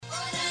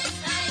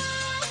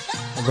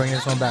We'll bring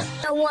this one back.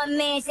 One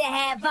man should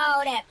have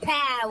all that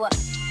power.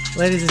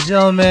 Ladies and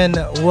gentlemen,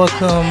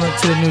 welcome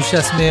to the new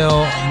Chef's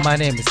Meal. My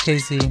name is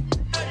Casey.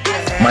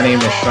 My name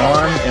is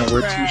Sean, and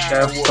we're two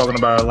chefs talking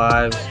about our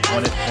lives,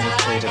 one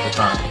plate at a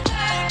time.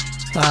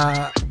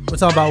 We're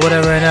talking about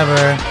whatever and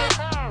ever.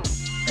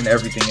 And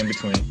everything in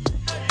between.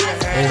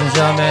 Ladies and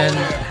gentlemen,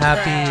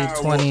 happy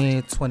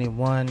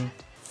 2021.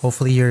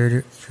 Hopefully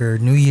your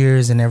New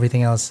Year's and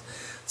everything else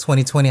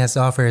 2020 has to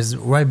offer is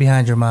right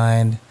behind your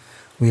mind.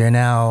 We are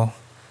now,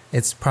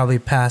 it's probably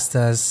past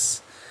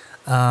us.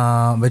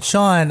 But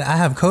Sean, I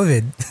have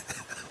COVID.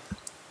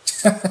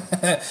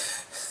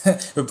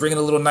 We're bringing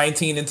a little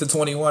 19 into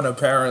 21,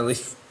 apparently.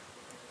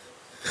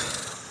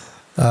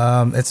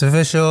 It's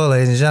official,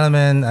 ladies and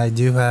gentlemen. I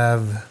do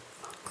have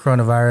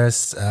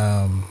coronavirus.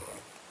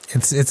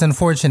 It's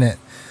unfortunate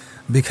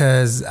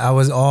because I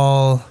was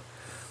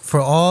for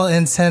all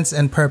intents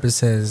and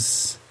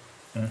purposes,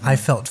 I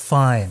felt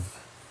fine.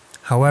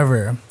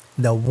 However,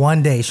 the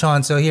one day,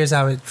 Sean, so here's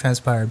how it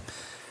transpired.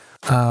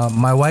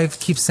 My wife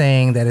keeps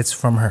saying that it's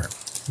from her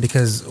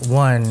because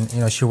one,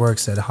 she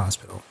works at a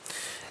hospital.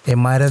 It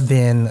might have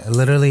been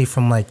literally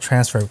from like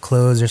transfer of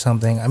clothes or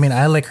something. I mean,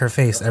 I lick her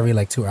face every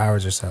like 2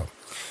 hours or so.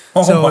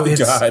 Oh so my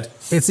God.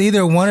 It's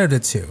either one or the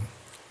two,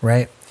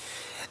 right?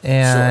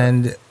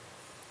 And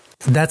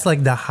that's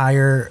like the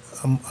higher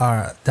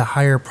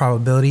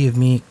probability of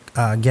me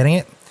getting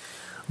it.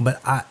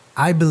 But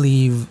I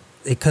believe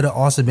it could have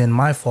also been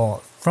my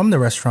fault from the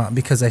restaurant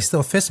because I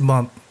still fist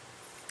bump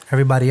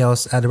everybody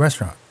else at the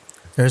restaurant.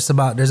 There's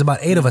about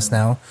 8 of us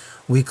now.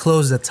 We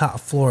closed the top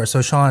floor.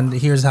 So Sean,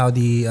 here's how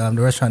the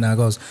restaurant now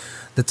goes.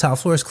 The top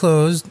floor is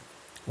closed.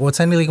 Well,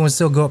 technically, you can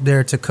still go up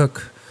there to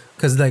cook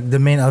because like the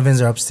main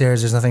ovens are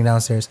upstairs. There's nothing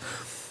downstairs,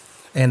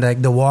 and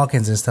like the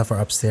walk-ins and stuff are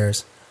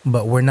upstairs.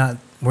 But we're not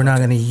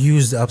going to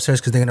use the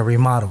upstairs because they're going to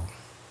remodel.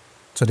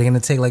 So they're going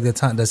to take like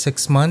the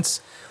 6 months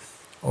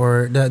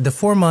or the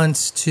 4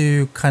 months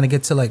to kind of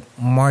get to like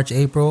March,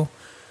 April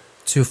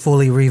to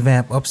fully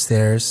revamp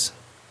upstairs.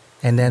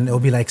 And then it'll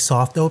be like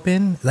soft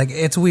open. Like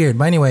it's weird.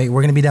 But anyway,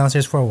 we're going to be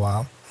downstairs for a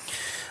while.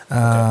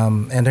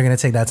 And they're going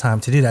to take that time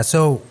to do that.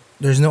 So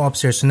there's no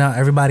upstairs. So now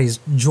everybody's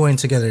joined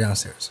together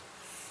downstairs.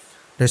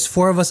 There's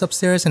 4 of us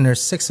upstairs and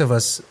there's 6 of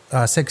us,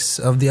 6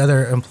 of the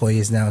other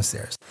employees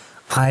downstairs.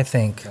 I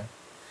think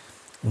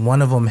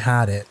one of them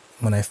had it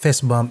when I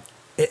fist bumped.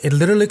 It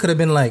literally could have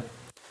been like,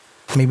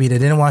 maybe they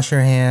didn't wash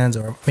their hands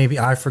or maybe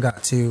I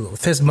forgot to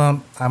fist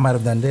bump. I might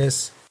have done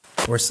this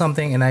or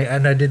something. And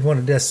I did one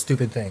of those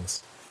stupid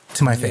things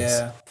to my face.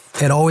 Yeah.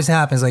 It always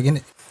happens. Like,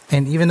 and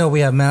even though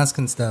we have masks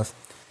and stuff,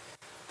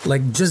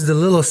 like just the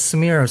little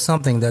smear of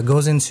something that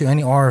goes into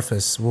any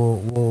orifice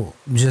will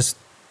just,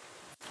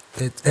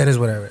 it is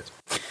whatever it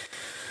is.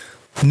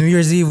 New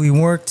Year's Eve, we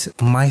worked.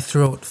 My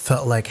throat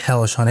felt like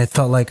hell, Sean. It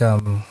felt like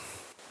when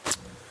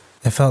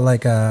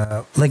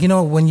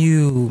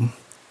you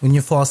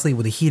fall asleep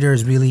with the heater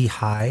is really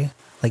high,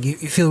 like you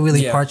feel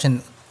really parched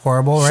and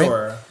horrible, right?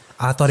 Sure.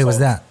 I thought it was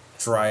that.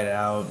 Dried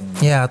out.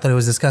 Yeah, I thought it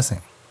was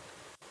disgusting.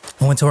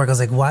 I went to work. I was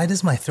like, why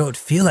does my throat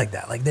feel like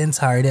that? Like the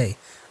entire day,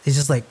 it's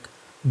just like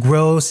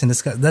gross and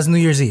disgusting. That's New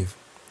Year's Eve,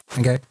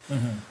 okay?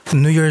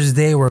 New Year's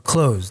Day we're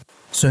closed.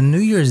 So New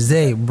Year's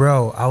Day,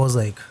 bro, I was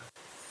like,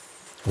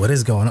 what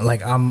is going on?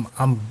 Like I'm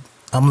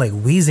like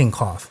wheezing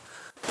cough.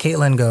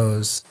 Caitlin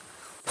goes,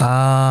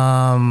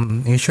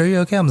 you sure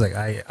you're okay? I'm like,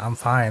 I'm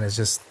fine.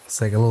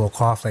 It's like a little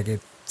cough. Like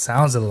it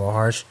sounds a little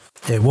harsh.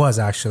 It was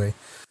actually.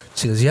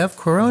 She goes, you have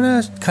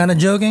corona? Kind of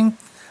joking.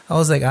 I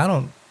was like, I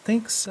don't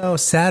think so.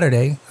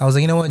 Saturday, I was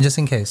like, you know what? Just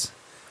in case,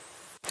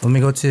 let me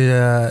go to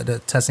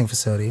the testing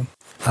facility.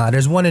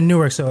 There's one in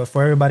Newark. So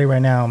for everybody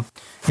right now,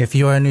 if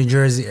you're in New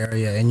Jersey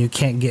area and you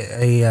can't get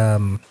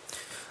a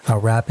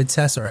rapid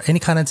test or any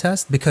kind of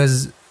test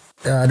because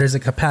there's a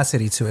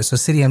capacity to it. So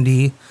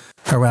CityMD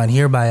around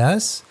here by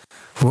us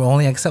will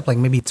only accept like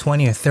maybe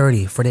 20 or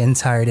 30 for the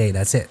entire day.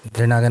 That's it.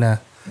 They're not going to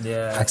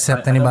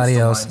accept anybody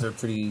else. Lines are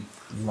pretty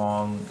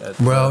long.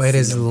 Bro, it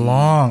is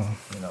long.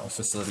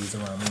 Facilities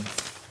around me.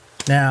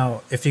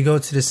 Now, if you go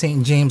to the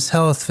St. James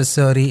Health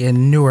facility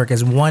in Newark,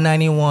 it's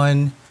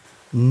 191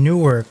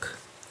 Newark.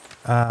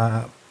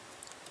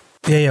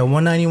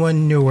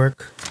 191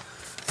 Newark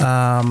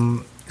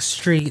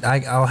Street.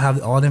 I'll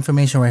have all the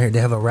information right here.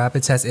 They have a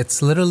rapid test.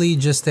 It's literally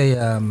just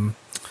an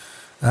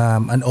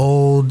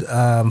old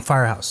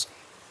firehouse.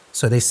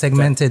 So they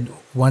segmented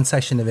one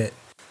section of it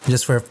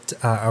just for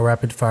a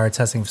rapid fire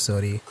testing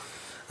facility.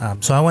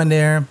 So I went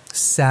there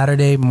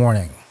Saturday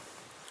morning.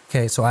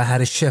 Okay, so I had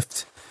a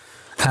shift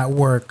at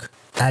work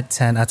at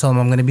 10. I told them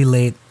I'm going to be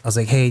late. I was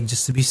like, hey,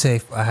 just to be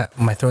safe,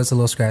 my throat's a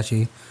little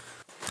scratchy.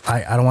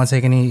 I don't want to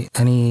take any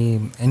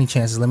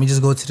chances. Let me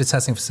just go to the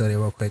testing facility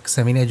real quick.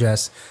 Send me the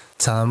address.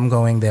 Tell them I'm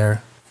going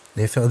there.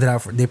 They filled it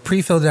out. They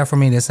pre-filled it out for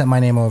me. They sent my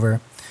name over.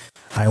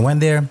 I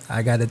went there.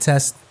 I got the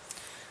test.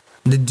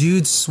 The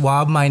dude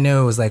swabbed my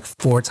nose like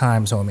 4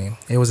 times, homie.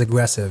 It was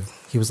aggressive.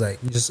 He was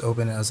like, just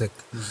open it. I was like,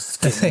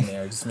 just get in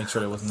there. Just make sure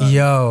there was none.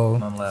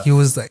 None left. He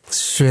was like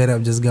straight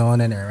up just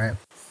going in there, right?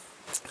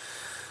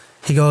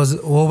 He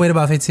goes, we'll wait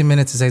about 15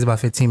 minutes. It takes about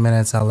 15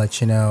 minutes. I'll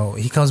let you know.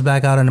 He comes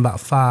back out in about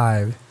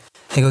 5.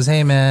 He goes,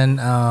 hey,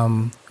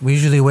 man, we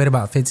usually wait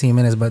about 15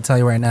 minutes, but tell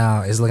you right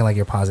now, it's looking like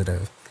you're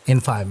positive in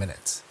 5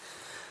 minutes.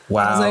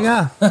 Wow. I was like,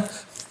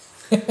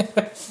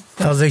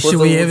 I was like, should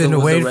we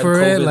even wait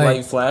for it? COVID Like,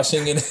 light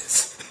flashing in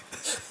his...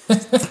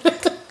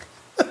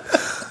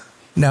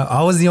 no,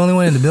 I was the only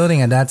one in the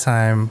building at that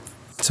time.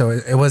 So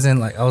it wasn't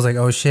like, I was like,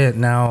 oh shit,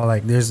 now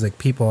like there's like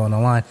people on the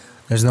line.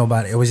 There's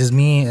nobody. It was just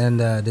me and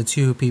the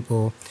 2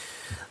 people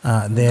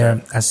there.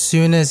 Okay. As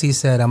soon as he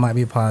said I might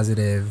be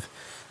positive,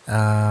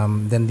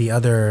 then the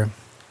other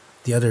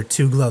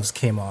 2 gloves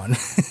came on.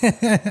 They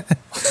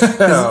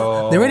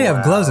already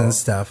have gloves and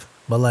stuff,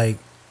 but like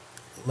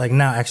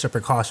now extra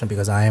precaution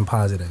because I am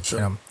positive. Sure.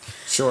 You know?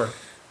 Sure.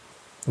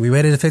 We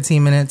waited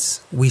 15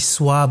 minutes. We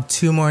swabbed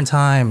 2 more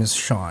times,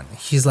 Sean.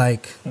 He's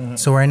like,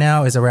 so right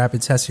now is a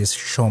rapid test. You're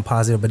showing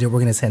positive, but we're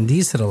going to send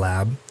these to the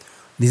lab.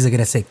 These are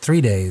going to take 3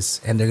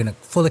 days, and they're going to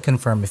fully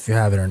confirm if you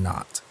have it or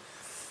not.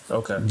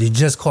 Okay. You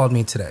just called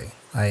me today.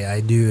 I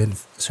do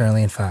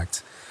certainly, in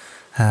fact,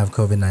 have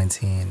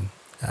COVID-19.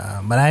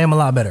 But I am a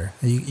lot better.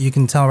 You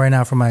can tell right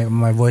now from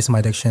my voice and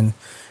my diction,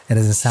 it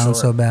doesn't sound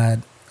so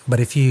bad. But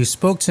if you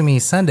spoke to me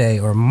Sunday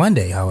or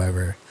Monday,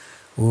 however,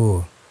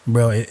 ooh,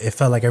 bro, it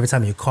felt like every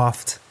time you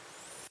coughed,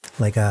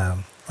 like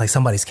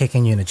somebody's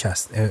kicking you in the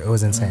chest. It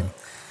was insane.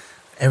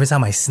 Every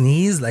time I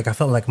sneezed, like I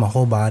felt like my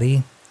whole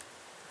body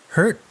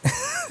hurt,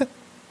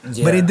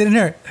 but it didn't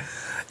hurt.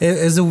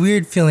 It was a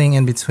weird feeling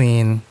in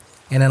between.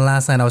 And then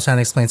last night I was trying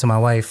to explain to my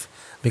wife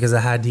because I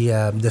had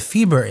the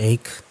fever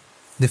ache,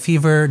 the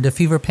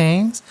fever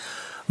pains,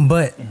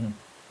 but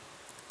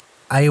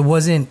I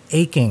wasn't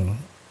aching.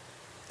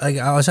 Like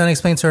I was trying to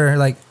explain to her,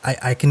 like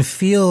I can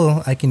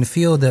feel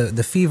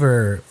the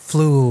fever,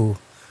 flu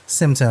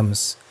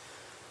symptoms,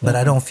 but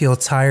I don't feel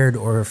tired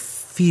or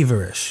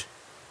feverish,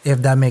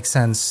 if that makes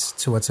sense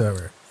to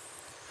whatsoever.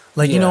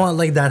 Like you know what,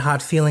 like that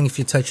hot feeling if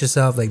you touch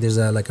yourself, like there's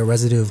a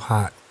residue of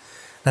hot.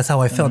 That's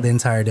how I felt the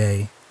entire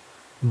day,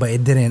 but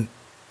it didn't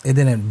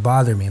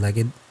bother me. Like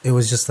it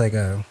was just like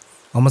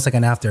almost like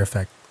an after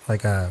effect.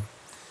 Like I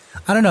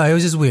don't know. It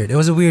was just weird. It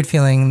was a weird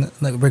feeling.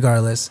 Like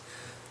regardless.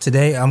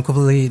 Today, I'm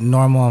completely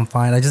normal. I'm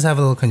fine. I just have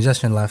a little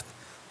congestion left.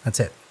 That's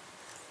it.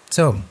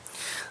 So,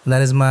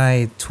 that is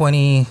my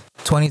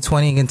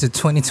 2020 into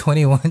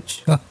 2021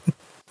 show.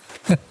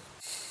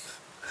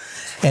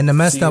 And the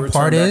messed up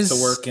part is... back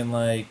to work in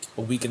like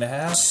a week and a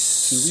half?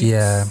 2 weeks?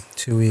 Yeah,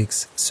 2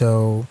 weeks.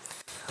 So,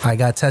 I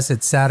got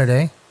tested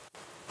Saturday.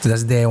 So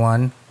that's day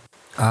 1.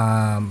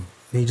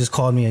 They just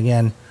called me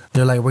again.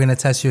 They're like, we're going to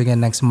test you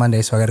again next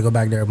Monday. So, I got to go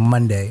back there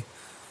Monday.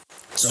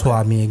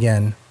 Swab me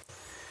again.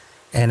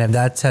 And if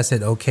that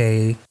tested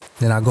okay,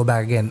 then I'll go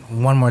back again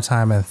one more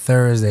time on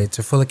Thursday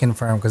to fully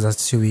confirm because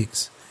that's 2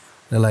 weeks.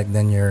 They're like,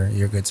 then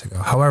you're good to go.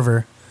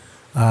 However,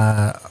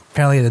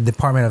 apparently the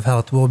Department of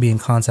Health will be in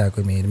contact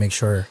with me to make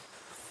sure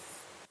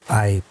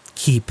I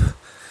keep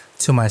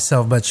to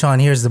myself. But Sean,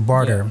 here's the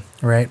barter,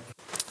 right?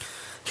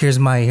 Here's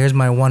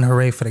my one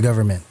hooray for the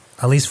government,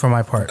 at least for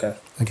my part.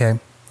 Okay.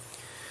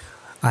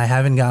 I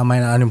haven't gotten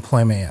my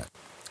unemployment yet,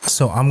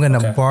 so I'm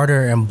gonna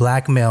barter and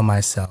blackmail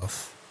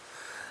myself.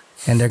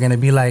 And they're gonna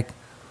be like,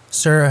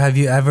 "Sir, have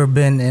you ever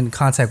been in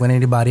contact with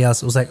anybody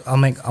else?" It was like,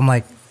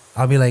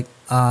 I'll be like,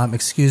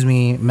 "Excuse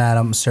me,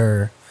 madam,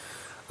 sir,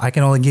 I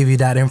can only give you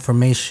that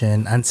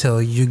information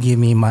until you give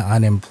me my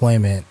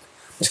unemployment.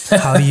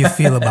 How do you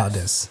feel about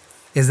this?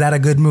 Is that a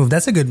good move?"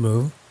 That's a good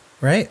move,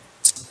 right?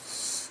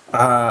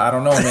 I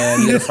don't know,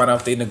 man. You gotta find out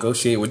if they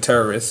negotiate with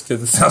terrorists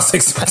because it sounds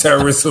like some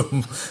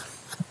terrorism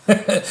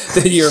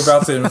that you're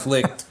about to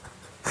inflict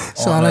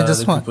on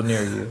the people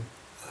near you.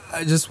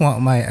 I just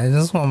want my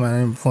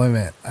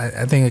unemployment.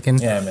 I think I can.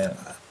 Yeah, man.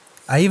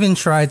 I even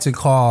tried to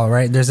call.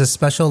 Right, there's a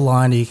special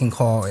line that you can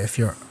call if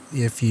you're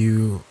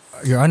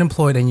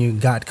unemployed and you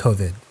got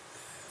COVID.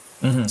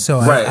 Mm-hmm. So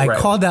I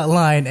called that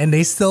line and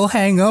they still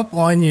hang up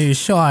on you,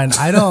 Sean.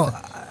 I don't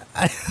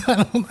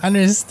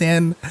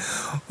understand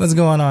what's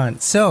going on.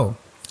 So,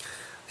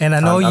 and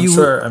I know I'm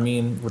sure. I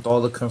mean, with all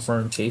the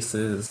confirmed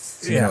cases,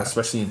 you know,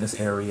 especially in this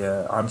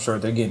area, I'm sure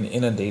they're getting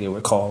inundated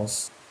with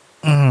calls.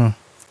 Mm-hmm.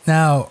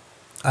 Now.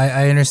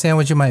 I understand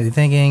what you might be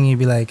thinking. You'd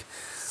be like,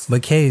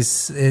 but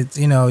Case,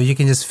 you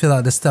can just fill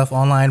out the stuff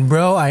online.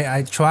 Bro,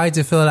 I tried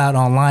to fill it out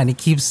online. It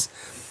keeps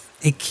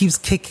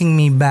kicking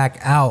me back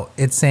out.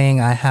 It's saying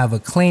I have a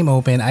claim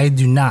open. I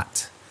do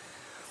not.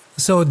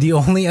 So the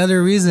only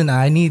other reason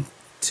I need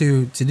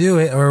to do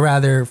it, or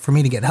rather for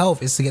me to get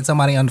help, is to get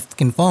somebody on the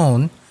fucking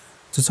phone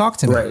to talk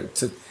to me.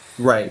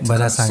 Right. But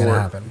that's not going to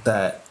happen.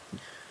 That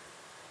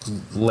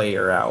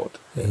layer out.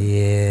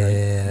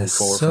 Yeah.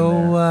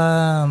 So,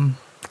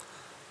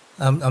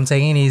 I'm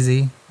taking it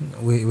easy.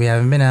 We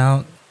haven't been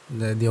out.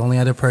 The only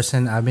other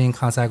person I've been in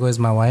contact with is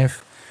my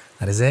wife.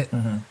 That is it.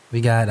 Mm-hmm.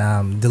 We got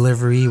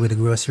delivery with the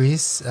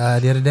groceries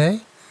the other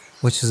day,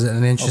 which is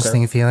an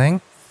interesting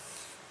feeling.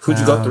 Who'd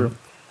you go through?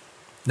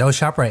 That was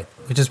ShopRite,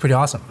 which is pretty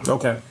awesome.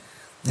 Okay.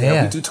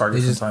 Yeah, we do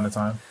Target from time to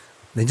time.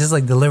 They just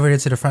like delivered it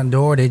to the front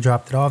door. They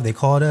dropped it off. They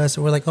called us.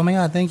 We're like, oh my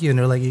God, thank you. And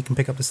they're like, you can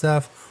pick up the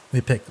stuff.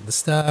 We picked up the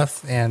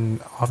stuff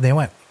and off they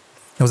went.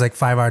 It was like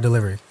 5-hour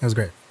delivery. It was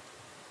great.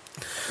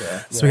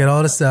 Yeah. So we got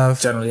all the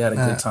stuff. Generally had a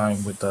good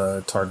time with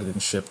Target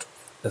and Shipped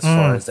as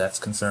far as that's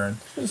concerned.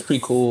 It was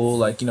pretty cool.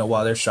 Like,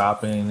 while they're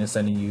shopping, they're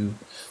sending you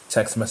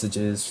text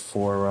messages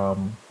for,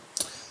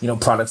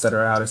 products that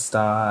are out of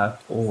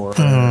stock or,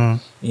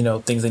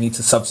 things they need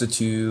to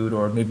substitute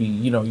or maybe,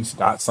 you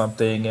forgot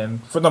something.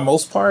 And for the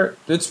most part,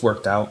 it's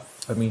worked out.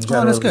 I mean,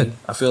 generally, that's good.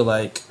 I feel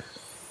like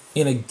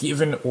in a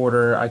given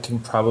order, I can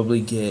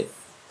probably get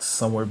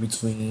somewhere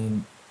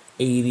between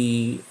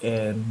 80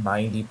 and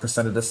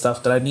 90% of the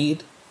stuff that I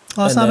need.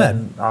 Oh, that's and not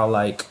then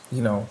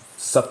bad. I'll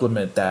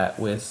supplement that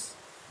with,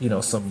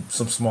 some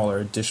smaller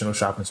additional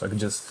shopping. So I can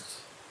just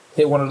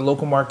hit one of the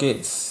local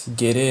markets,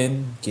 get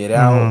in, get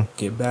out,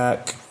 get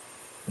back,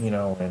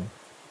 and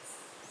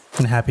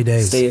happy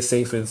days. stay as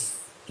safe as,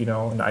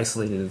 and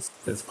isolated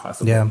as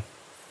possible. Yeah.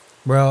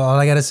 Bro, all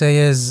I got to say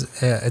is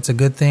it's a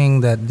good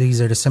thing that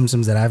these are the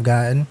symptoms that I've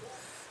gotten.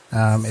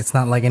 It's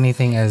not like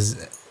anything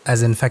as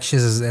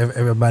infectious as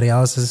everybody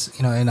else is,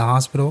 in the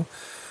hospital.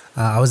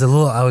 I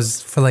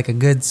was for like a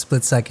good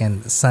split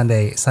second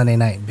Sunday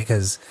night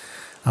because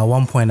at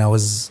one point I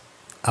was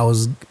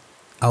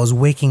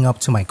waking up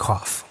to my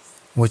cough,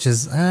 which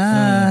is it's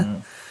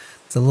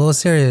a little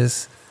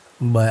serious,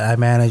 but I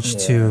managed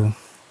to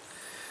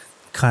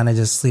kind of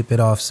just sleep it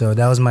off. So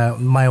that was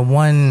my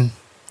one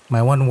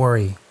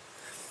worry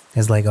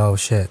is like, oh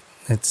shit,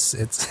 it's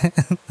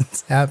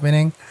it's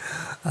happening.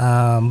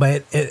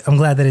 But I'm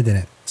glad that it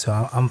didn't. So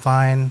I'm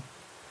fine.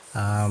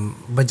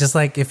 But just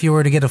like if you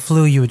were to get a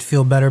flu, you would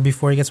feel better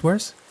before it gets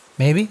worse.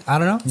 Maybe, I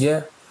don't know.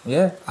 Yeah.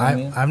 I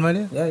have no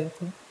idea. Yeah.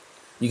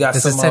 You got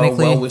This some is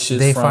technically well wishes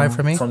day 5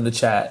 for me from the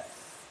chat.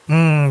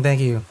 Thank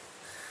you.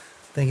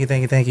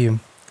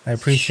 I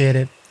appreciate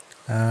it.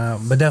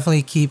 But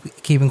definitely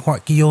keeping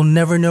quiet. You'll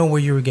never know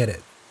where you will get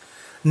it.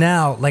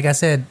 Now, like I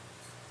said,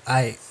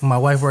 my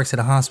wife works at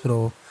a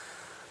hospital.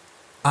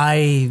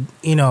 I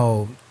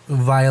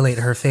violate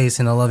her face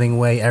in a loving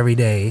way every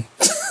day.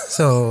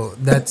 So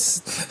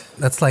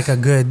that's like a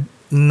good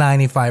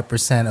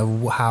 95%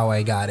 of how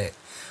I got it.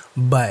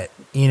 But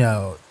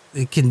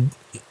it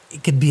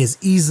could be as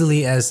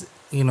easily as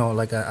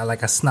like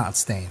a snot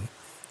stain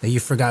that you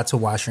forgot to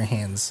wash your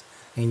hands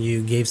and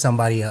you gave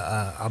somebody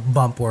a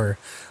bump or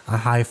a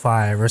high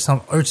five or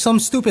some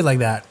stupid like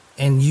that,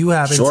 and you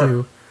happen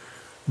to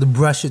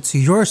brush it to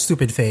your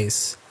stupid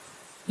face.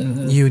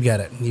 You would get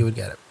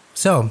it.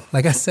 So,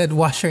 like I said,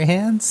 wash your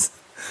hands.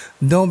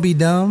 Don't be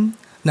dumb.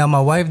 Now,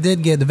 my wife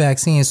did get the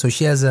vaccine, so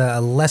she has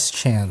a less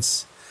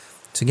chance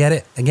to get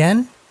it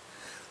again.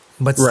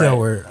 But still,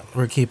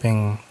 we're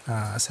keeping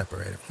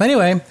separated. But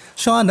anyway,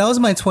 Sean, that was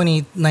my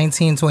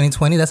 2019,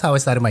 2020. That's how I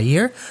started my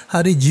year.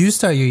 How did you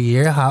start your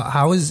year?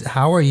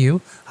 How are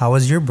you? How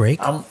was your break?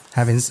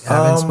 Haven't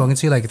spoken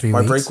to you like 3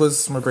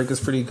 weeks. My break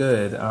was pretty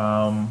good.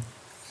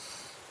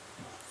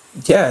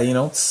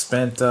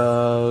 Spent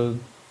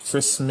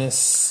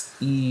Christmas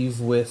Eve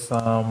with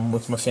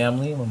my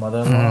family, my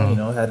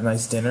mother-in-law. Had a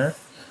nice dinner.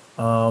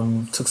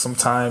 Took some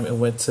time and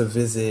went to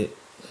visit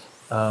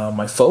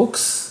my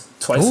folks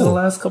twice in the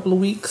last couple of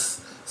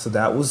weeks, so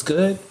that was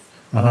good.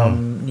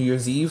 New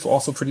Year's Eve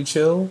also pretty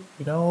chill.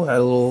 Had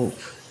a little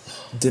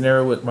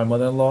dinner with my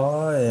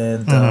mother-in-law,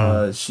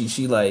 and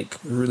she like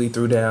really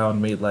threw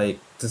down, made like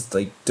this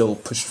like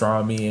dope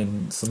pastrami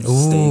and some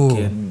steak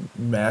and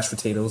mashed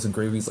potatoes and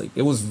gravies. Like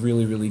it was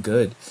really, really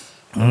good.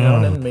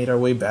 And then made our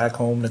way back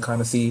home to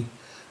kind of see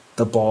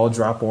the ball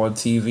drop on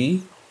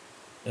TV.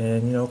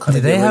 And kind of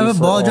did they have a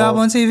ball drop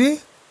on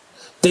TV?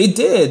 They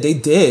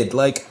did.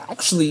 Like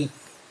actually,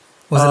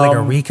 was it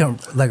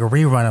like a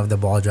rerun of the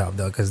ball drop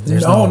though? Because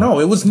there's no,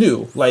 it was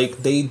new.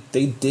 Like they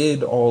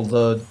did all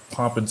the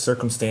pomp and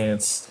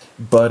circumstance,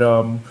 but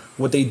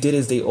what they did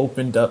is they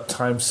opened up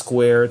Times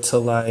Square to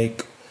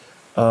like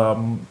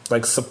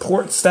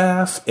support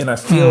staff, and I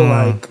feel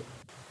like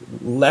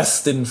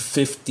less than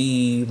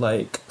 50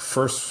 like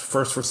first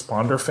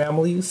responder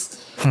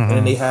families,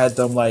 and they had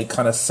them like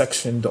kind of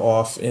sectioned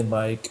off in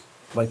like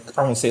I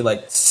want to say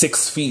like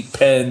 6 feet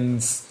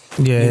pens,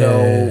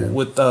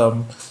 with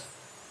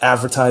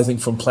advertising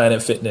from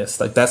Planet Fitness.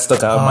 Like that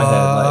stuck out in my head.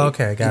 Like,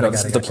 okay, got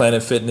it. The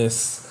Planet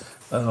Fitness,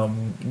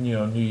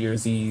 New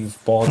Year's Eve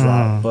ball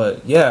drop.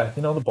 But yeah,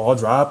 the ball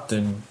dropped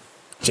and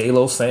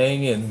J-Lo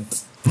sang and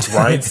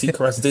Ryan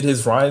Seacrest did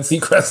his Ryan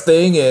Seacrest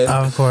thing, and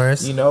of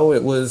course,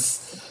 it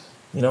was,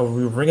 we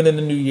were bringing in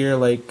the new year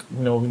like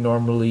we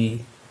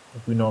normally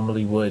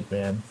would.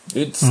 Man,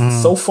 it's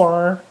so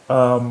far.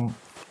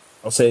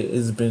 I'll say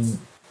it's been.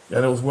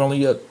 I know we're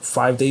only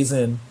 5 days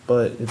in,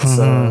 but it's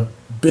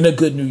been a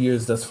good New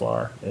Year's thus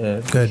far,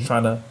 and good.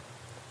 Trying to,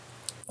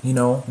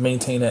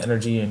 maintain that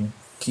energy and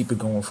keep it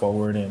going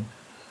forward. And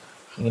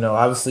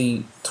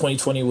obviously,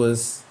 2020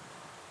 was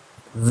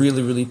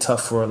really, really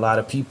tough for a lot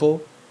of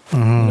people.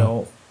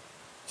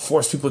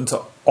 Forced people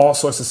into all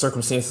sorts of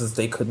circumstances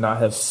they could not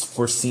have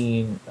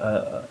foreseen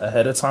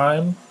ahead of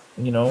time.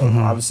 You know,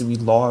 obviously we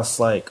lost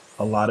like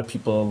a lot of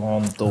people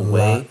along the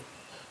way.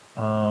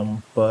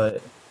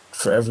 But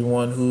for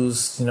everyone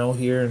who's, you know,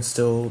 here and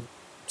still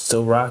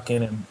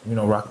rocking and, you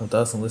know, rocking with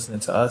us and listening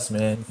to us,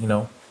 man, you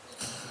know,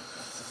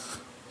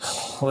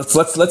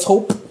 let's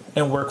hope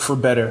and work for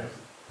better.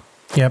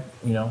 Yep.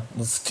 You know,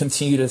 let's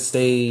continue to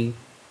stay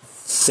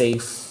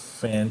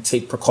safe and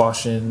take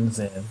precautions.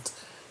 And,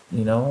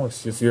 you know,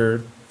 if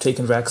you're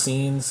taking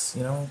vaccines,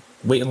 you know,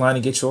 wait in line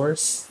to get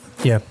yours.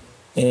 Yep.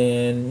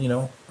 And, you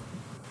know,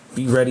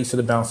 be ready for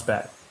the bounce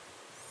back.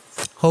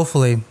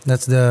 Hopefully,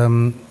 that's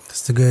the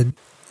good.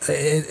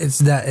 It's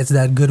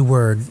that good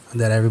word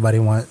that everybody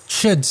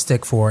should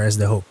stick for as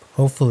the hope.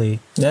 Hopefully,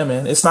 yeah,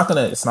 man. It's not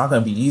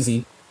gonna be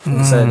easy. Like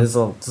I said, there's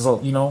a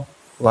you know,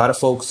 a lot of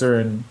folks are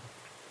in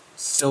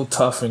still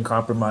tough and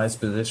compromised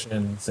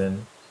positions,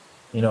 and,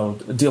 you know,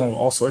 dealing with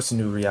all sorts of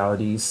new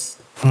realities.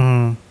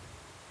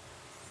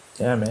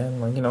 Yeah, man.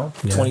 Like, you know,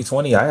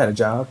 2020, I had a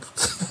job.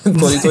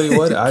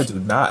 2021, I do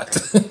not.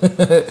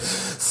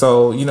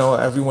 So, you know,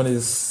 everyone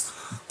is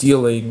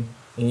dealing,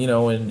 and, you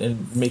know,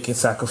 and making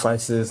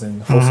sacrifices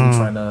and hopefully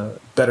trying to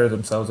better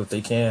themselves if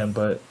they can.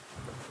 But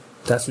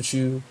that's what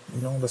you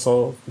know, that's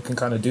all you can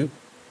kind of do.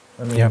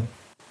 I mean,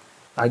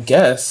 I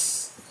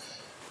guess,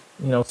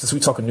 you know, since we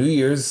talking New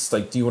Year's,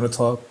 like, do you want to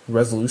talk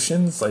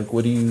resolutions? Like,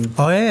 what do you?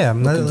 Oh yeah.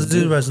 Let's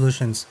do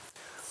resolutions.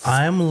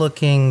 I'm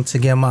looking to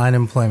get my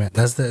unemployment.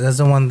 That's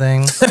the one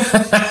thing.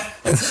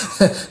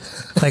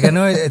 Like, I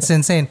know it's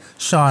insane,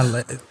 Sean.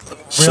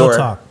 Real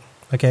talk,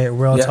 okay?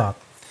 Real talk.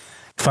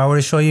 If I were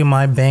to show you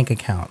my bank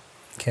account,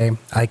 okay,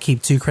 I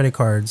keep 2 credit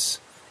cards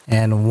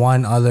and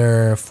one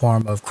other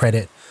form of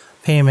credit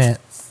payment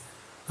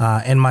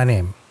in my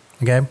name.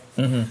 Okay,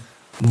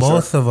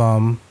 both of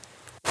them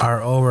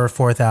are over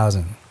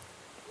 4,000.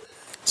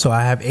 So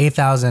I have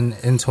 8,000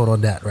 in total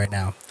debt right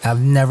now. I've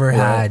never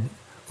had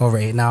over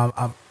 8.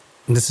 Now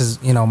this is,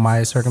 you know,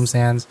 my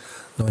circumstance.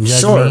 Don't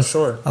judge me.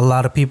 Sure. A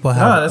lot of people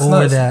have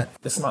over that.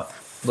 It's not.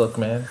 Look,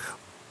 man.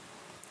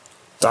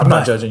 I'm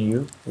not judging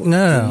you.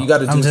 No. You got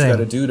to do what you got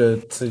to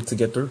do to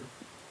get through.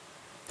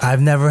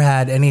 I've never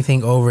had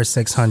anything over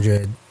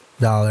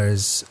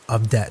 $600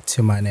 of debt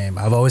to my name.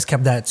 I've always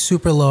kept that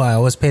super low. I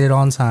always paid it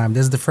on time.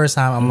 This is the first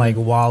time I'm like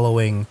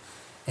wallowing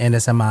in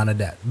this amount of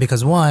debt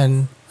because,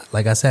 one,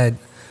 like I said,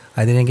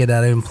 I didn't get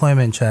that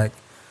employment check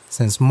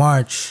since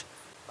March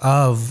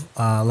of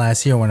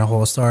last year when the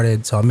whole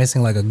started. So I'm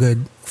missing like a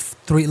good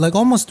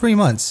almost 3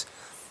 months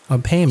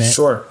of payment.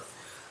 Sure.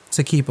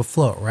 To keep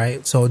afloat,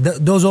 right? So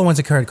those all went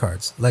to credit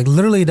cards. Like,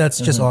 literally, that's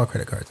just all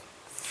credit cards.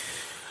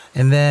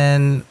 And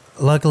then,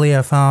 luckily,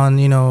 I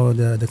found, you know,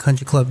 the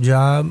country club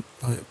job.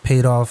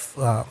 Paid off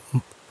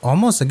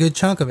almost a good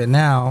chunk of it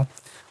now.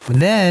 But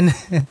then,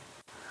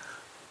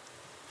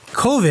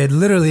 COVID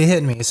literally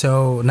hit me.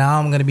 So now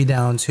I'm going to be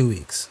down 2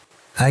 weeks.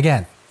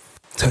 Again.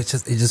 So it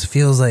just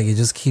feels like it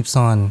just keeps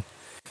on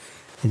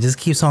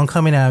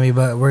coming at me.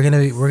 But we're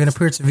gonna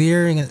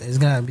persevere. It's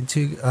gonna be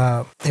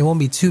it won't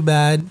be too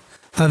bad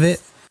of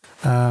it.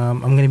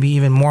 I'm going to be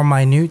even more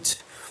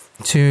minute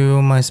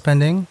to my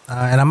spending,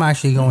 and I'm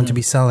actually going to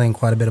be selling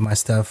quite a bit of my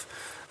stuff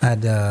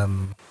at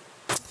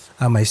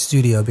my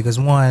studio because,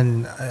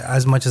 one,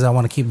 as much as I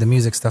want to keep the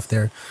music stuff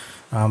there,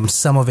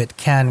 some of it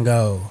can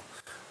go,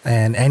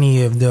 and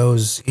any of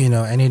those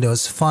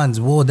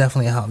funds will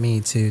definitely help me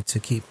to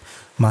keep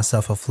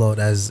myself afloat.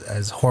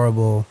 As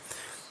horrible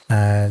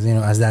as, you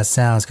know, as that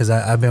sounds, because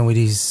I've been with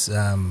these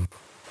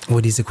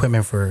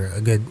equipment for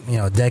a good, you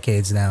know,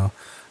 decades now.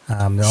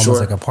 They're almost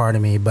like a part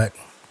of me, but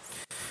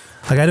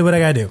I gotta do what I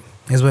gotta do.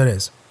 Is what it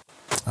is.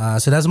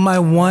 So that's my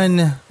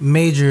one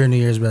major New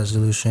Year's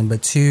resolution.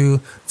 But 2,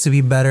 to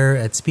be better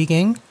at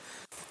speaking,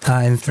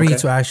 and 3,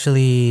 to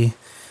actually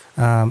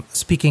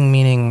speaking,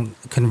 meaning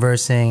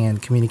conversing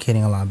and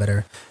communicating a lot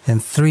better,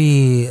 and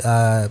 3,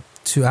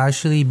 to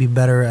actually be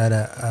better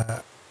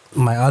at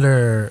my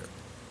other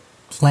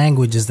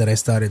languages that I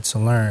started to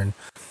learn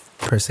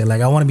per se.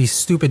 Like, I want to be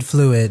stupid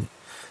fluid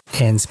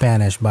in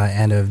Spanish by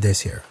end of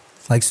this year.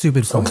 Like,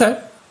 stupid fluid.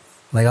 Okay.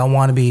 Like, I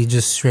want to be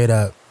just straight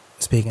up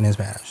speaking in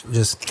Spanish.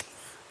 Just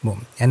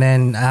boom. And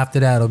then after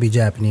that, it'll be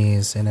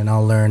Japanese. And then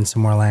I'll learn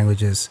some more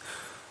languages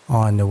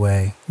on the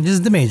way.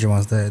 Just the major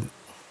ones, that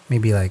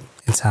maybe like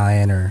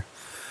Italian or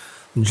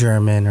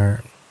German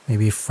or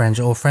maybe French.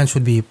 Oh, French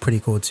would be pretty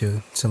cool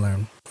too to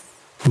learn.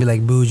 Be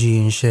like bougie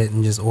and shit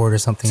and just order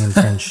something in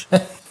French.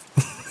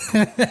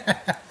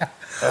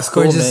 That's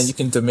cool, man. You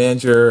can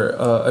demand your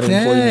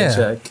unemployment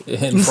check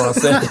in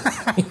Francais.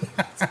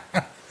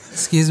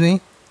 Excuse me?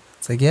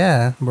 It's like,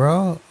 yeah,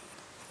 bro.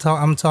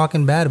 I'm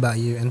talking bad about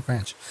you in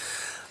French.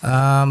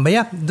 But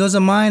yeah, those are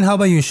mine. How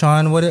about you,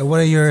 Sean? What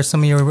are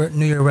some of your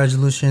New Year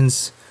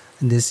resolutions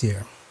this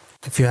year,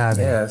 if you have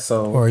any?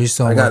 So or are you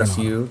still? I got a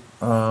few.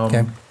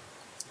 Okay.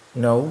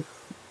 You know,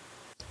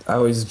 I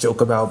always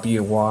joke about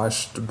being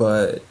washed,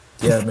 but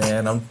yeah,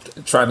 man, I'm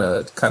trying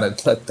to kind of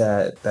cut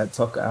that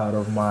talk out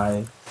of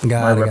my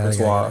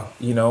repertoire.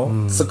 You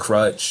know, it's a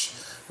crutch.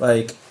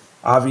 Like,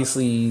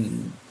 obviously,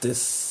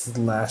 this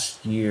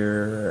last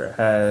year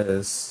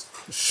has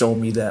show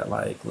me that,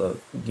 like, look,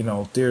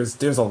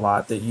 there's a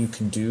lot that you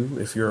can do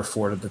if you're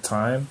afforded the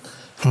time,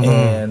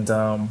 and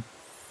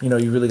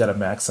you really got to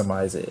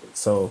maximize it.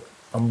 So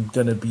I'm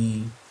gonna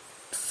be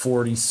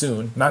 40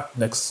 soon, not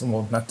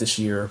this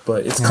year,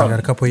 but it's coming. Got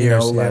a couple of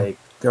years. Like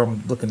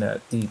I'm looking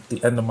at the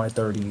end of my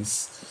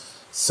 30s.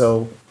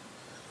 So,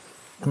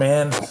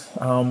 man,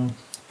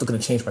 looking to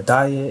change my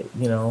diet.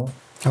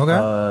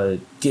 Okay.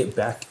 Get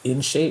back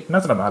in shape.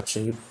 Not that I'm out of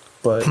shape,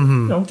 but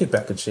get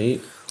back in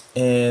shape,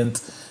 and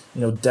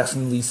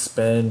definitely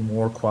spend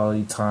more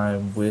quality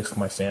time with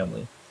my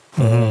family.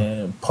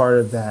 And part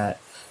of that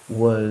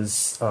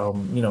was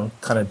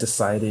kind of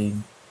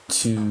deciding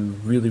to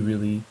really,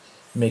 really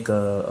make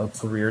a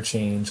career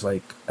change,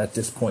 like at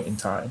this point in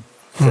time,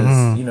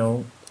 because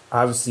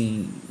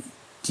obviously,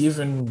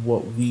 given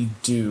what we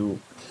do,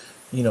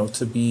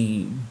 to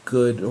be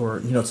good or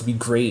to be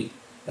great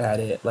at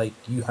it, like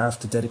you have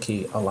to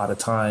dedicate a lot of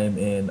time,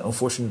 and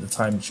unfortunately the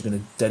time that you're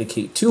going to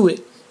dedicate to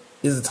it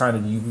is the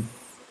time that you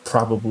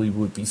probably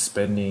would be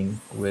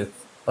spending with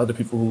other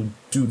people who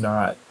do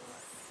not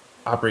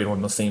operate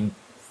on the same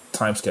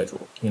time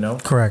schedule.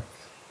 Correct.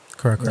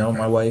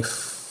 My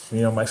wife,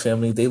 my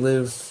family, they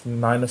live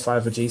 9 to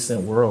 5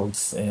 adjacent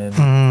worlds,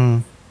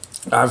 and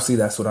obviously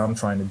that's what I'm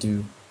trying to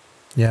do.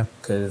 Yeah,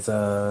 because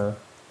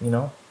you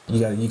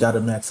got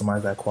to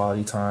maximize that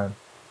quality time.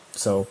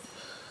 So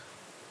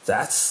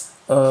that's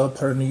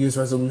part of New Year's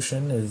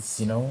resolution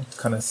is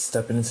kind of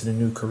stepping into the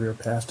new career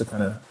path to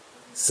kind of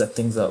set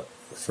things up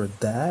for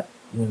that.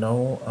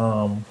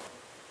 Want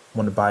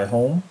to buy a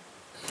home.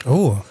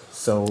 Oh,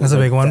 so that's a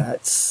big one.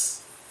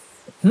 That's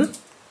a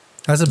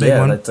big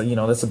one.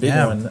 That's a big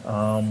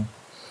one.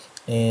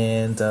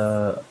 And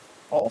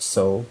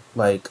also,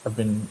 like, I've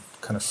been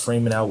kind of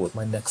framing out what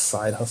my next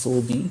side hustle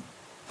will be,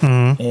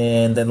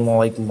 and then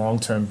like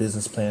long-term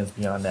business plans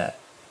beyond that.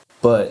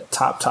 But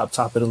top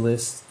of the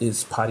list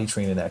is potty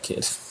training that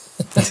kid.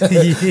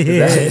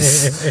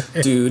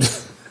 Dude.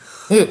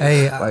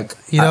 Hey, like,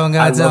 you don't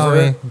gotta tell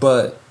me.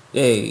 But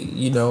hey,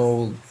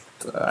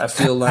 I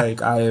feel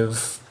like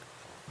I've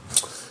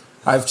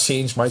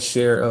changed my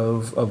share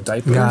of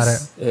diapers. Got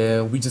it.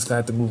 And we just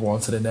got to move on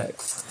to the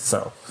next.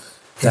 So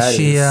that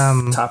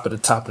is top of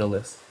the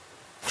list.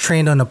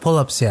 Trained on the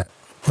pull-ups yet?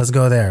 Let's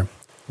go there.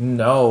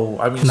 No,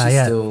 I mean, Not she's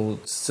yet.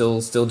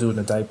 still doing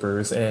the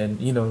diapers, and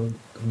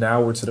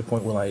now we're to the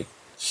point where like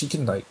she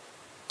can like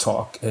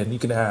talk, and you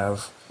can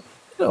have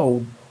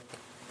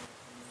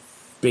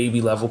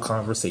baby level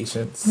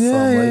conversations. Yeah, so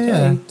I'm like,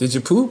 yeah. hey, did you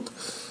poop?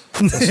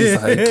 And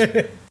she's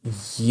like,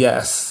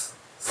 yes.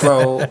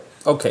 So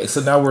okay,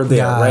 so now we're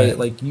there, right?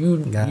 Like you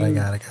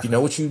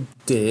know what you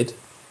did.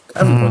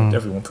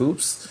 Everyone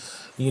poops.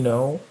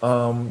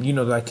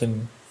 That I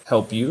can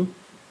help you.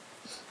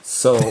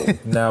 So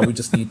now we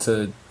just need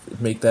to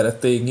make that a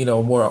thing,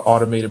 more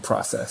automated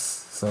process.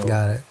 So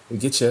got it. We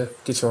get you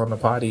on the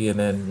potty, and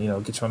then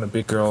get you on the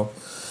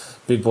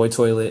big boy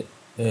toilet,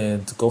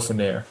 and go from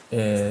there.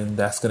 And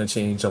that's gonna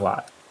change a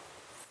lot.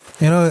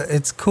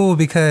 It's cool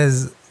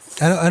because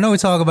I know we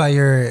talk about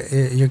your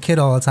kid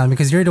all the time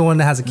because you're the one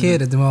that has a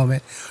kid at the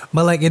moment.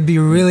 But like, it'd be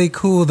really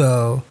cool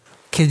though,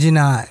 kid you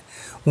not,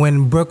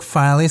 when Brooke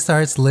finally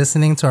starts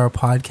listening to our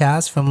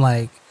podcast from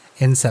like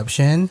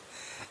inception.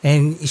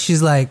 And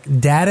she's like,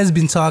 Dad has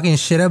been talking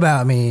shit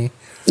about me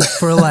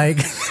for like,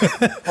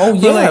 oh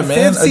yeah, like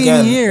man, 15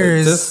 again,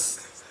 years.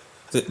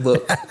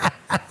 Look,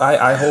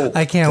 I hope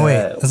I can't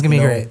wait. It's gonna be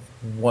great.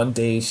 One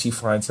day she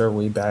finds her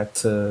way back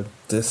to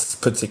this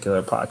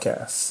particular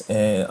podcast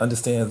and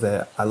understands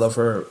that I love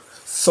her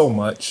so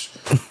much,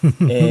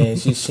 and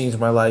she's changed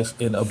my life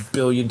in a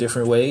billion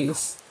different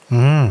ways.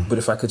 But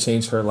if I could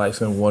change her life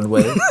in one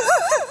way,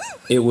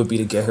 it would be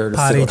to get her to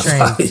potty sit on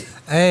the potty.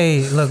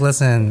 Hey, look,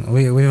 listen,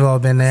 we've all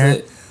been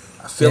there.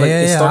 I feel like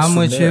it starts I'm from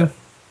with there.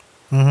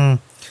 you.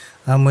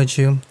 I'm with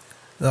you.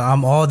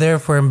 I'm all there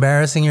for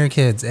embarrassing your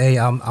kids. Hey,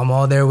 I'm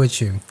all there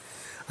with you.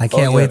 I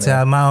can't wait to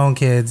have my own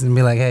kids and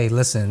be like, hey,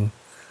 listen,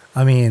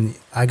 I mean,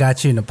 I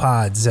got you in the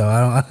pod, so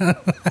I don't.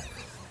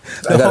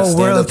 The whole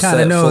world kind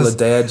of knows. Full of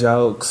dad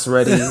jokes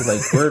ready.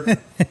 Like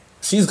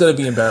she's gonna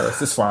be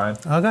embarrassed. It's fine.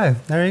 Okay,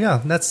 there you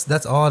go.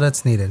 That's all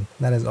that's needed.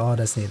 That is all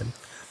that's needed.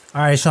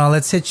 All right, Sean,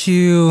 let's hit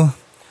you.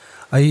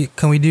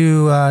 Can we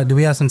do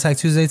we have some Tech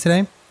Tuesday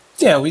today?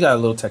 Yeah, we got a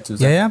little Tech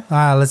Tuesday. Yeah. All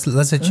right,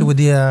 let's hit you with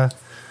the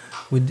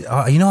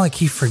I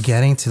keep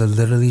forgetting to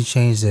literally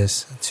change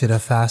this to the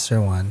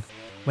faster one.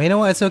 But you know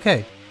what? It's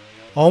okay.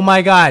 Oh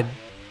my God,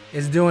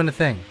 it's doing the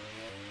thing.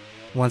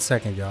 1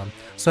 second, y'all.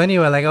 So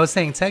anyway, like I was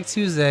saying, Tech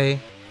Tuesday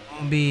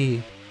won't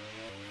be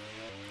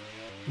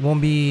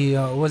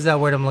what's that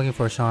word I'm looking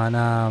for, Sean?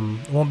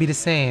 Won't be the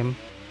same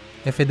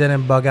if it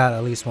didn't bug out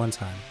at least one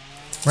time,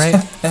 right?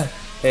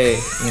 Hey,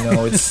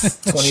 it's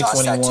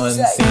 2021,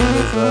 same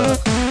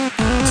as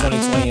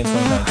 2020 and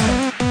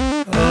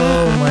 2019.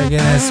 Oh my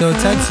goodness. So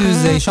Tech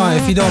Tuesday, Sean,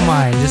 if you don't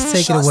mind, just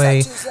take it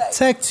away.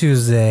 Tech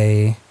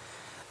Tuesday,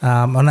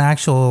 on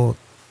actual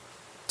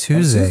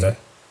Tuesday.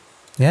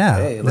 Yeah,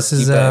 hey, let's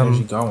keep that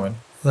energy going.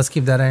 Let's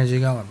keep that energy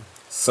going.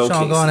 So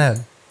Sean, Casey, go on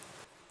ahead.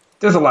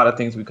 There's a lot of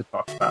things we could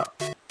talk about.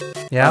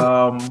 Yeah.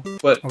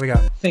 But What we got?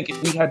 I think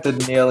if we had to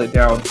nail it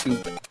down to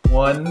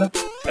one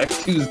Tech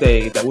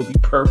Tuesday that would be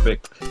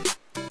perfect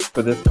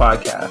for this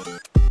podcast,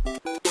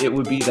 it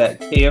would be that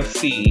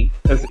KFC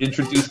has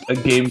introduced a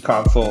game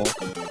console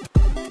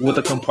with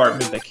a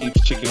compartment that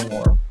keeps chicken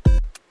warm.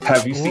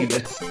 Have you seen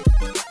this?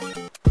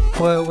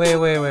 Wait.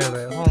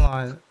 Hold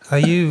on. Are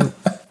you?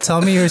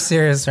 Tell me you're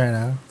serious right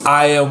now.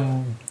 I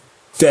am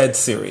dead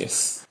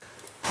serious.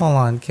 Hold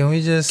on. Can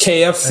we just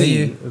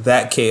KFC,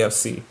 that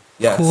KFC.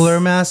 Yes. Cooler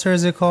Master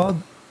is it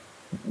called?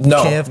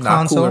 No, KF not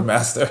console? Cooler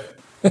Master.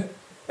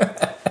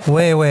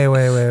 Wait. Hold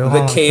The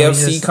on. Can we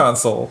KFC just-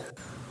 console.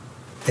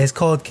 It's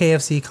called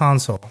KFC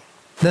console.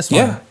 This one.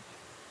 Yeah.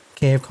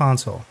 KF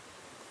console.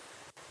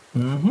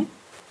 Mm-hmm.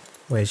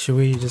 Wait, should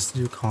we just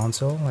do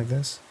console like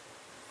this?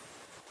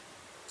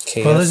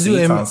 KFC Well, let's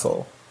do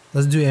console.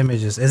 Let's do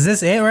images. Is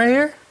this it right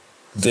here?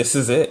 This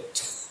is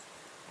it.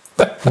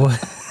 What?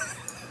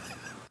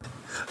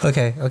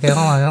 Okay, hold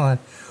on.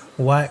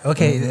 Why?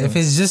 Okay, if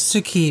it's just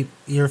to keep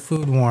your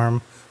food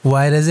warm,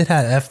 why does it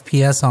have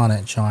FPS on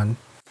it, Sean?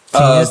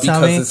 Can you just tell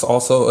Because me? it's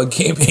also a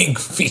gaming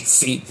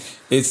PC.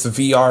 It's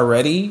VR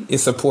ready. It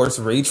supports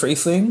ray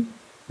tracing.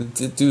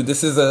 Dude,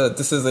 this is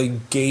a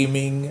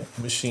gaming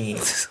machine.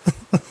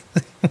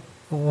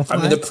 I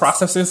mean, the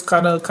processor's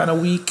kind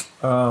of weak.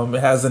 It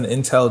has an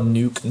Intel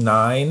Nuke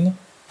 9.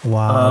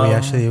 Wow, we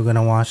actually are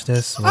gonna watch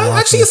this.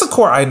 Actually, it's a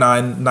Core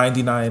i9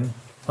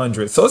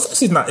 9900, so it's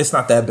actually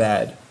not that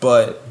bad.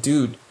 But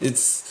dude,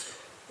 it's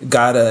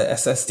got a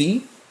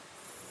SSD.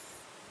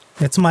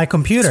 It's my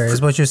computer, is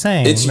what you're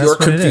saying. It's That's your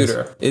what it is.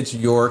 computer. It's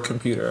your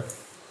computer.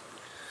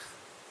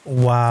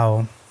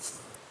 Wow.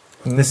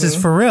 This is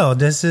for real.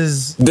 This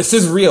is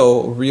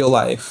real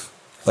life.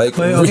 Like,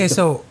 wait, okay,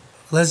 so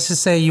let's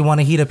just say you want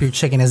to heat up your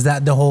chicken. Is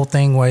that the whole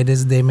thing why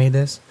they made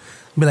this?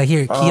 Be like,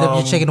 here, heat up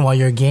your chicken while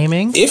you're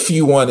gaming. if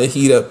you want to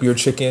heat up your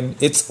chicken,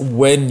 it's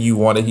when you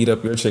want to heat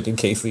up your chicken,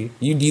 Casey.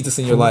 You need this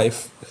in your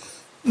life.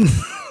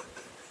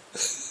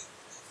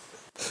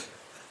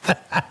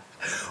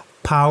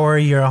 Power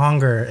your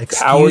hunger.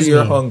 Excuse Power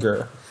your me.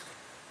 hunger.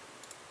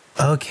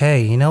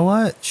 Okay, you know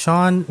what,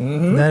 Sean?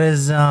 Mm-hmm. That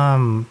is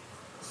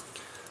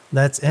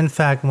that's in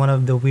fact one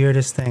of the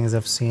weirdest things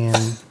I've seen.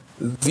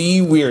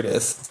 The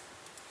weirdest.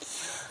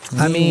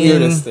 I mean,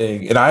 Weirdest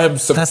thing, and I am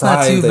surprised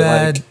not too that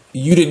bad. like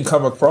you didn't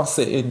come across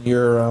it in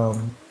your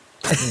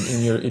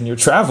in your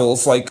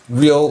travels, like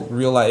real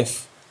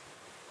life.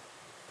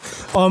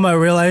 All my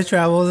real life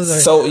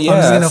travels. So, I'm yeah,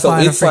 just gonna so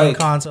find a it's freaking like-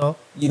 console.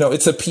 You know,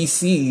 it's a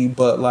PC,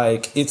 but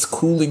like its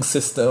cooling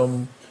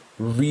system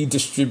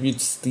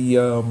redistributes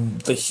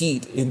the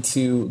heat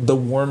into the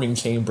warming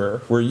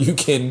chamber where you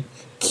can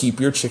keep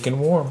your chicken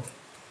warm.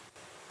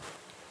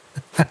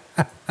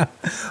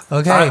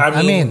 Okay,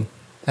 I mean,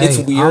 it's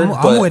hey, weird,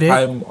 I'm but with it.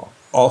 I'm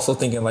also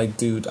thinking like,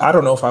 dude, I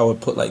don't know if I would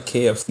put like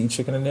KFC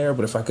chicken in there,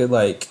 but if I could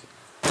like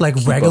Like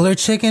regular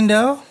chicken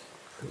though.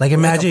 Like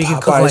imagine like you a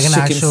could cook like Popeye's an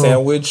chicken actual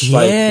sandwich, Yeah,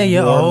 like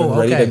warm Oh, and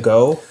ready okay. to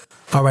go.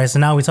 All right, so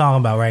now we're talking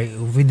about right.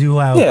 If we do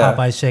have Yeah.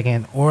 Popeye's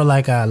chicken or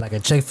like a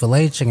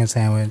Chick-fil-A chicken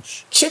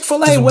sandwich.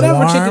 Chick-fil-A, Just whatever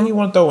warm. chicken you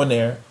want to throw in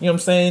there. You know what I'm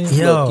saying?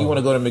 Yo. Look, you want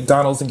to go to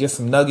McDonald's and get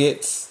some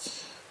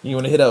nuggets. You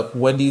want to hit up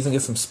Wendy's and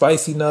get some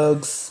spicy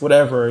nugs,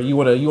 whatever. You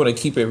want to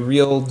keep it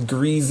real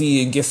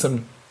greasy and get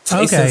some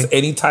Tyson's Okay.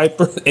 any type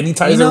of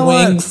You know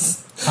what?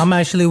 wings. I'm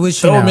actually with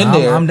you Throw 'em now. in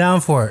there. I'm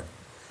down for it.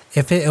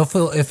 If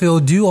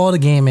it'll do all the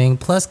gaming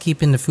plus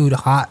keeping the food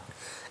hot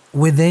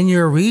within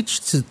your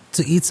reach to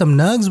eat some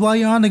nugs while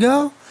you're on the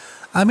go,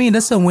 I mean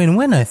that's a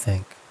win-win. I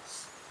think.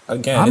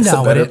 Again, I'm it's a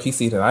down with better it.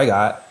 PC than I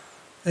got.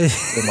 And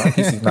my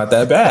PC's not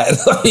that bad.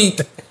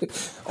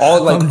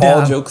 Like I'm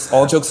all down.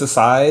 jokes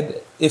aside,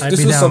 if I'd this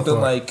be was down something for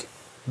it. like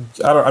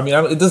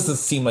it doesn't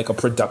seem like a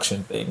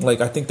production thing. Like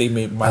I think they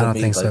might I have don't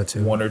made think so, like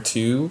too. one or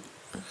two.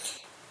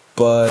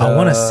 But I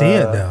want to see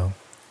it though.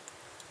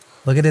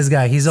 Look at this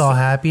guy. He's all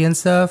happy and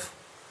stuff.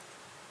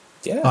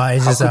 Yeah, Oh,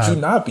 it's how just, could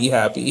you not be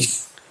happy?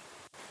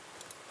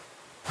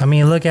 I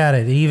mean, look at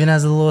it. It even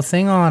has a little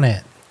thing on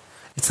it.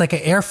 It's like an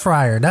air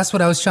fryer. That's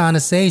what I was trying to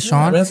say,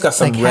 Sean. I mean, it's got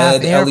some like half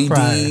red air LEDs.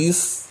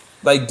 fryer.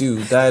 Like,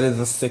 dude, that is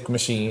a sick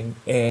machine,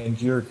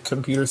 and your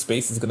computer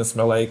space is gonna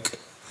smell like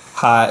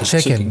hot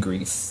Chicken. chicken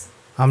grease.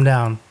 I'm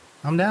down.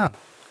 I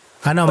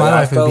know my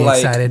Like, wife would be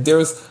excited. there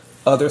was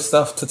other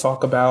stuff to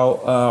talk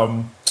about.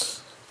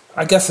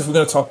 I guess if we're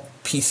gonna talk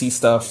PC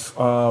stuff,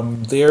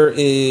 there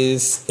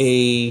is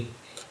a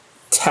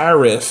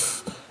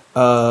tariff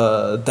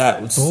that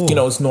was,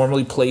 Ooh. is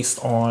normally placed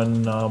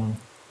on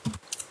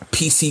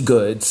PC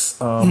goods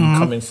Mm-hmm.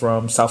 coming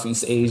from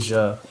Southeast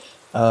Asia,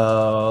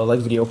 like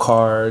video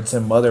cards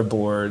and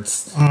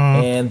motherboards,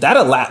 Mm-hmm. and that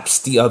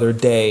elapsed the other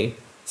day.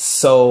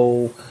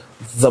 So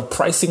the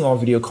pricing on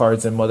video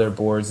cards and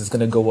motherboards is going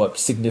to go up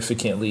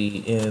significantly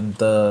in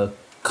the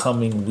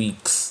coming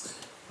weeks.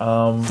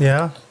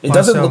 Yeah. It Why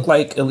doesn't so? look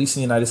like, at least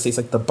in the United States,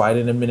 like the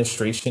Biden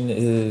administration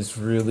is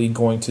really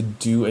going to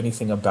do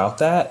anything about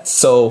that.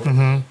 So,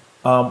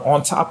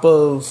 on top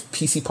of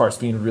PC parts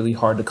being really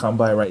hard to come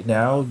by right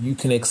now, you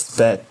can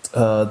expect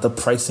the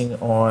pricing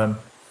on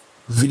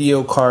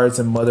video cards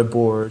and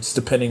motherboards,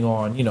 depending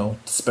on,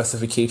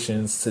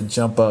 specifications, to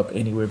jump up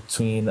anywhere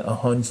between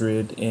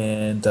 $100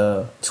 and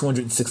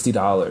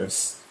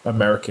 $260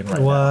 American right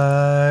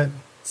now. What?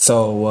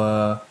 So,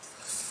 I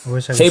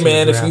wish I could hey see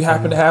man, the if you graph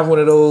happen right to now. have one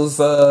of those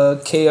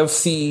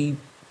KFC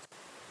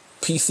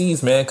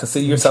PCs, man,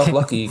 consider yourself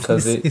lucky,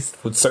 because it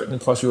would certainly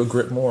cost you a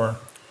grip more.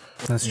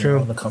 That's in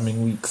true. the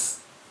coming weeks.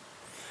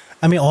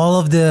 I mean, all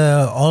of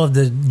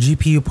the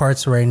GPU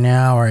parts right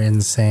now are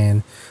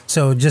insane.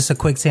 So just a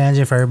quick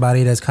tangent for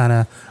everybody that's kind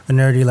of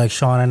nerdy like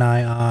Sean and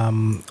I.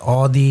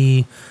 All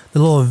the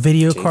little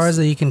video cards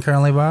that you can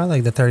currently buy,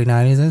 like the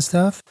 3090s and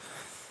stuff,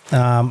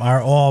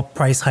 are all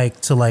price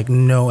hiked to like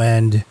no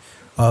end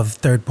of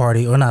third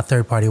party, or not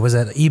third party. Was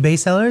that eBay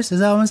sellers? Is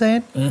that what I'm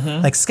saying?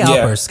 Mm-hmm. Like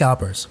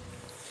scalpers.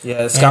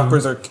 Yeah,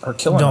 scalpers are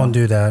killing Don't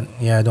them. do that.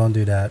 Yeah, don't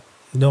do that.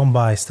 Don't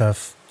buy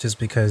stuff just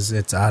because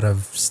it's out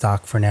of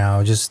stock for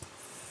now. Just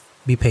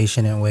be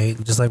patient and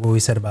wait. Just like what we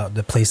said about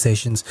the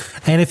PlayStations.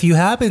 And if you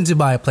happen to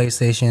buy a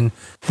PlayStation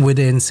with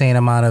the insane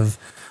amount of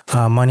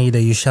money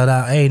that you shelled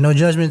out, hey, no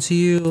judgment to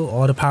you.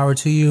 All the power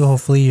to you.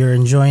 Hopefully you're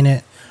enjoying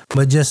it.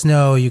 But just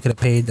know you could have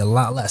paid a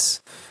lot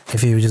less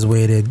if you just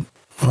waited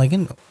like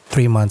in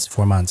 3 months,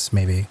 4 months,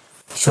 maybe.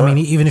 Sure, I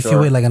mean, even if you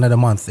sure. wait like another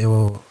month,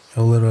 it'll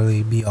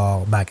literally be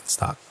all back in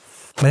stock.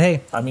 But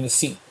hey, I mean, it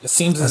seems That's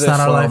as if not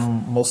our life.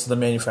 most of the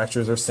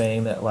manufacturers are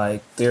saying that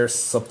like their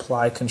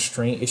supply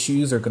constraint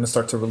issues are going to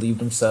start to relieve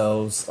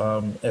themselves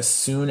as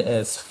soon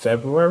as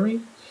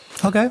February.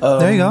 okay,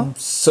 there you go.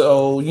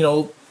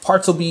 So,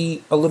 parts will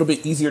be a little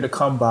bit easier to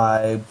come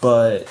by,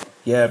 but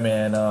yeah,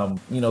 man,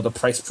 the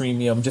price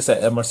premium just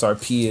at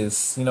MSRP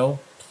is,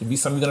 it'd be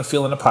something you're going to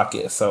feel in the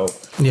pocket. So,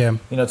 Yeah.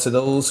 to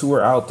those who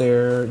are out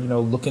there,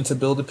 looking to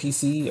build a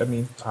PC, I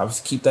mean,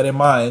 obviously keep that in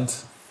mind.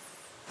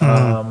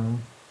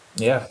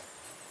 Yeah.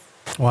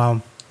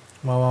 Wow.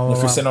 If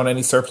you're sitting on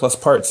any surplus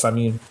parts, I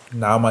mean,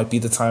 now might be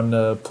the time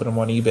to put them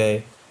on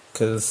eBay,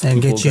 because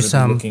And people get you are going to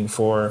some. be looking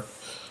for,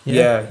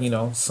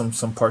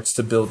 some parts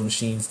to build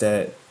machines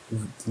that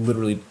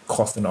literally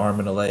cost an arm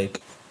and a leg.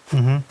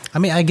 I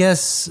mean, I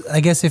guess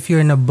if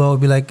you're in a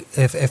boat, be like,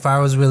 if I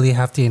was really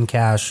hefty in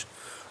cash,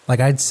 like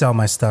I'd sell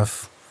my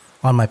stuff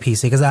on my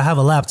PC because I have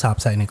a laptop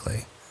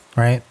technically,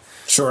 right?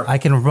 Sure. I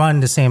can run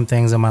the same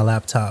things on my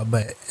laptop,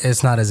 but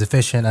it's not as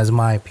efficient as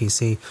my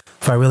PC.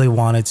 If I really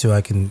wanted to,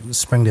 I can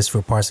spring this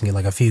for parts and get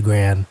like a few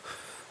grand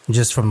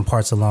just from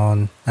parts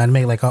alone. I'd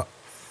make like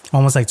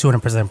almost like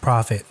 200%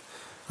 profit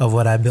of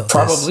what I built.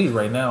 Probably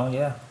right now,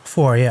 yeah.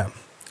 For, yeah.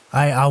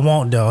 I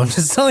won't though. I'm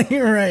just telling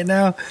you right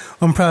now.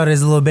 I'm proud of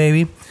this little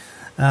baby.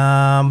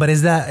 But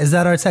is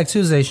that our Tech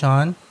Tuesday,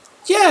 Sean?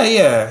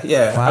 Yeah. I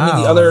mean,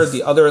 Wow.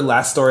 the other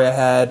last story I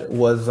had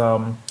was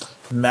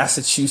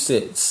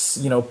Massachusetts,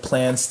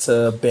 plans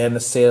to ban the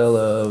sale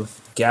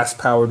of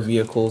gas-powered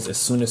vehicles as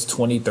soon as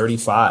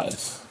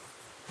 2035,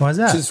 Why is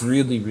that? which is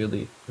really,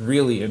 really,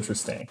 really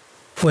interesting.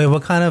 Wait,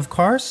 what kind of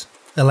cars?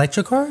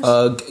 Electric cars?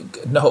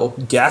 No,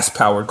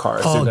 gas-powered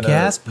cars. Oh, They're going to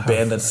gas-powered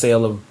ban the cars.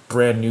 sale of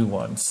brand new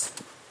ones.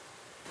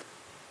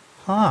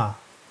 Huh.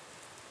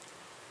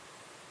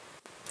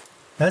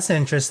 That's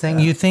interesting.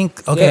 You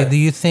think, okay, Yeah. do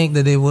you think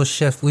that they will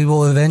shift? We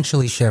will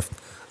eventually shift.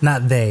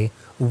 Not they,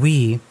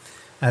 we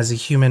as a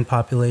human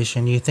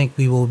population. You think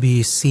we will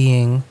be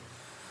seeing,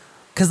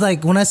 because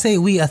like when I say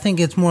we, I think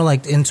it's more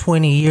like in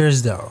 20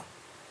 years though,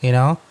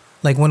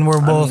 like when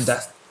we're I both mean,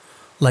 that's,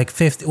 like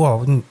 50,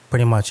 well,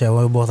 pretty much, yeah,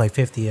 we're both like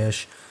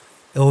 50-ish.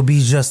 It will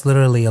be just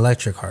literally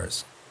electric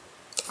cars.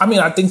 I mean,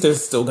 I think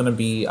there's still going to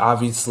be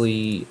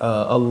obviously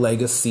a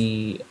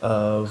legacy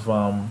of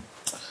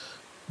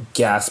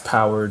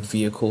gas-powered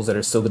vehicles that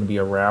are still going to be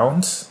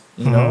around.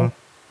 You know,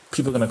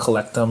 people are going to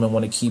collect them and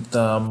want to keep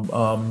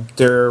them.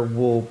 There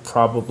will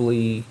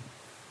probably,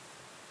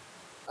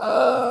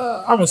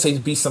 I would say,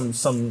 be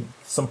some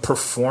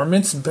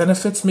performance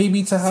benefits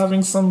maybe to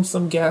having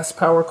some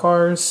gas-powered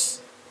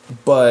cars.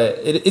 But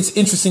it's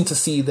interesting to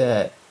see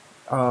that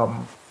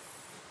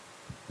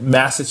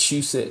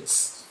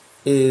Massachusetts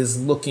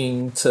is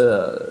looking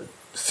to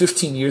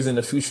 15 years in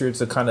the future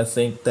to kind of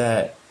think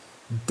that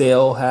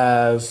they'll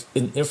have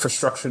an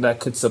infrastructure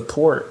that could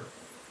support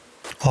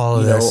All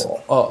of this.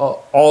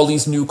 all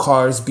these new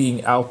cars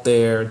being out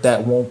there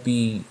that won't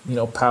be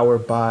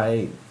powered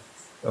by,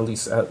 at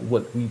least at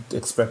what we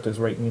expect is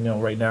right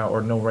now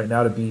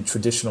to be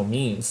traditional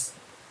means.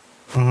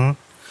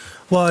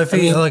 Well, if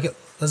you like,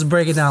 let's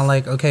break it down.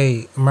 Like,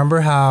 okay,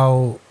 remember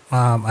how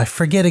I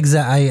forget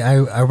exactly.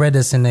 I read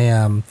this in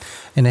a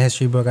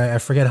history book. I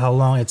forget how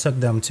long it took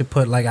them to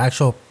put like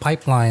actual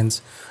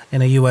pipelines in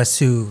the U.S.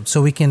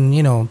 so we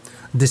can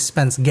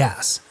dispense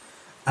gas.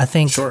 I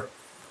think Sure.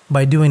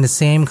 by doing the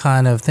same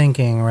kind of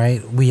thinking,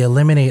 right? We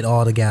eliminate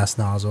all the gas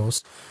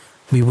nozzles.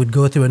 We would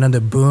go through another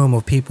boom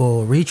of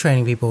people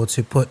retraining people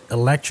to put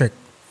electric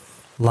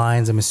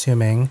lines. I'm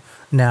assuming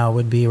now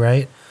would be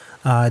right.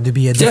 To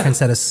be a different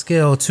set of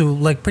skill to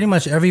like pretty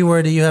much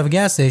everywhere that you have a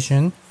gas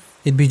station,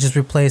 it'd be just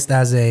replaced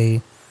as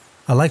a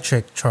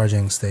electric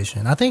charging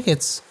station. I think I'd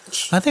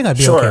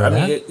be Sure. okay I with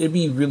mean, that. it'd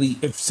be really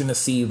interesting to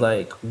see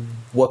like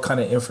what kind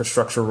of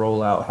infrastructure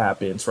rollout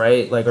happens,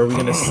 right? Like, are we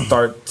going to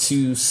start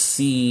to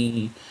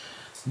see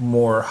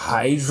more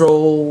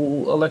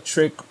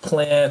hydroelectric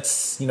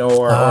plants? You know,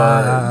 or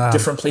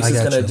different I places got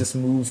going to you. just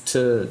move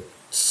to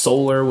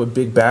solar with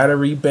big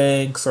battery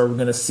banks? Are we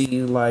going to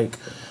see like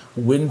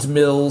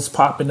windmills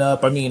popping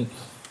up? I mean,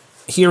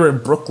 here in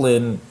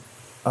Brooklyn,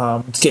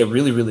 to get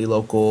really, really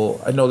local,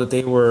 I know that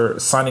they were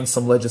signing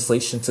some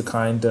legislation to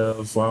kind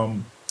of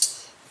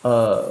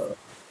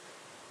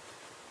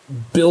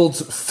build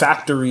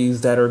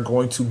factories that are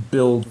going to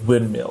build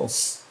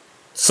windmills.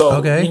 So,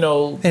 Okay. you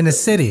know, In the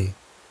city.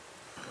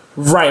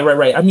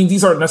 right. I mean,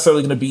 these aren't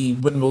necessarily going to be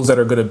windmills that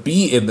are going to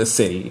be in the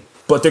city,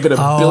 but they're going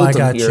to Oh, I build them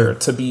got here you.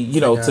 to be, you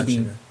know, to got be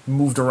you.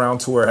 moved around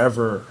to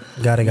wherever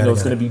Got it, you know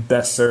it's got going to it. be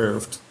best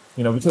served.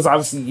 You know, because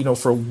obviously, you know,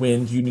 for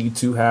wind, you need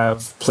to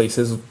have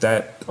places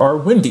that are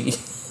windy.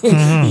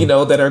 Mm-hmm. You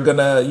know, that are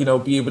gonna, you know,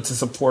 be able to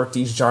support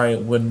these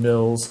giant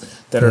windmills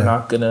that are Yeah.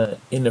 not gonna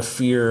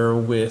interfere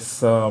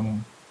with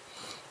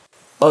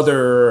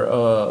other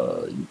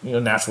you know,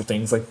 natural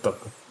things like the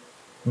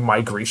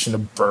migration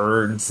of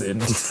birds and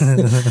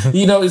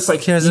you know, it's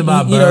like Cares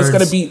about you know, it's gonna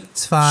birds. be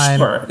It's fine.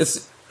 Sure,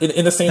 it's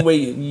in the same way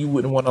you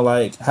wouldn't want to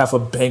like have a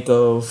bank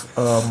of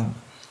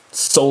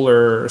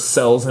solar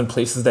cells in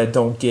places that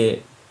don't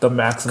get the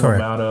maximum Correct.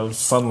 amount of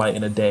sunlight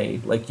in a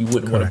day. Like you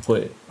wouldn't want to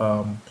put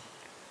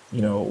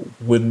you know,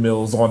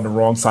 windmills on the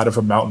wrong side of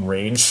a mountain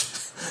range.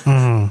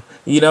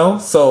 You know,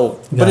 so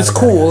but Got it's it, got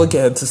cool it.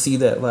 again to see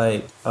that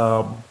like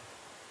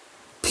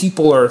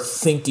people are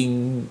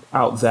thinking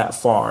out that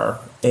far,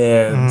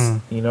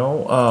 and you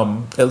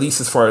know, at least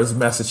as far as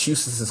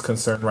Massachusetts is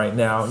concerned right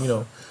now, you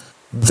know,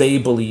 they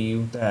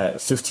believe that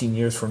 15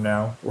 years from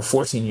now or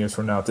 14 years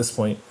from now at this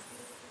point,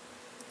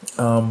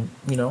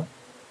 you know,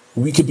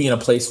 we could be in a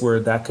place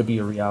where that could be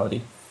a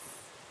reality.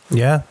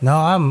 Yeah. No,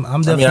 I'm I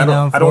definitely mean,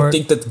 down for I don't it.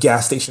 think that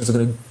gas stations are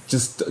going to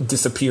just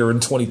disappear in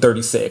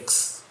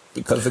 2036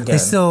 because again,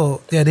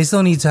 They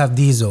still need to have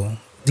diesel.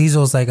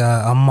 Diesel's like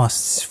a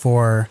must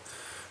for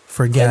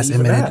gas and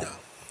even emitted. that,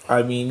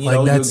 I mean, you Like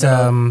know, that's you're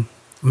gonna,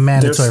 there's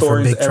mandatory for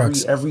stories big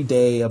trucks. every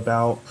day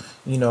about,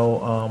 you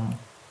know,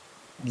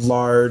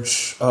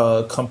 large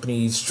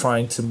companies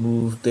trying to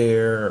move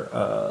their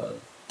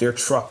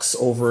trucks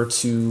over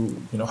to,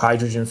 you know,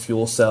 hydrogen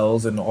fuel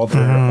cells and all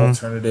their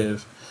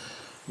alternative,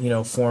 you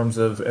know, forms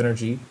of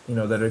energy, you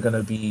know, that are going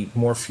to be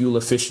more fuel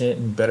efficient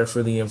and better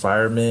for the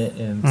environment,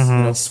 and you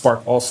know,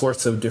 spark all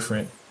sorts of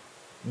different,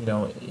 you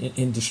know,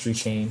 industry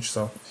change.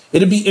 So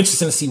it'd be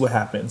interesting to see what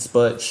happens.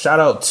 But shout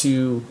out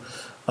to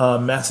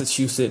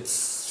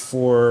Massachusetts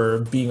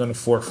for being on the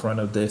forefront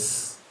of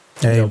this,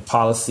 you know,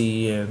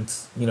 policy, and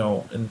you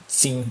know, and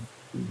seeing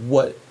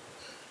what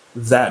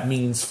that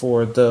means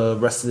for the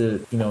rest of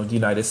the, you know, the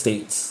United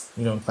States,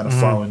 you know, kind of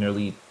following their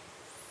lead.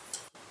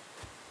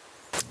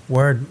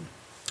 Word.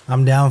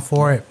 I'm down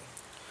for it.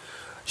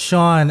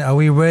 Sean, are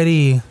we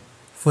ready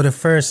for the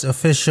first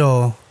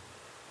official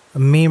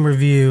meme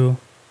review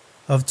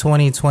of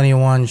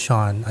 2021,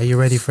 Sean? Are you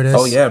ready for this?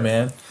 Oh yeah,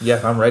 man.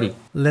 Yeah, I'm ready.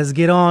 Let's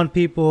get on,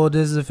 people.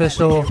 This is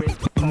official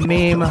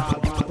meme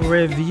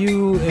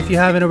review. If you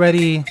haven't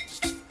already,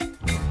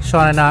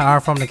 Sean and I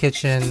are from the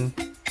kitchen.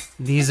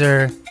 These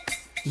are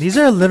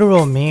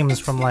literal memes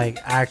from like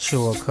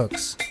actual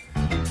cooks,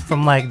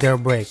 from like their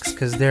breaks,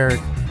 because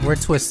we're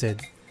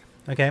twisted.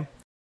 Okay.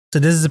 So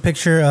this is a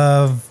picture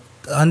of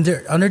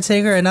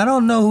Undertaker, and I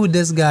don't know who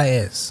this guy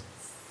is.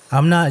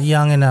 I'm not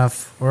young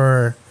enough,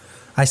 or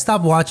I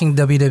stopped watching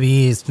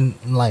WWE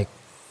in like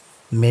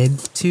mid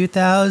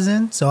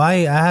 2000, so I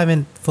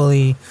haven't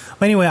fully.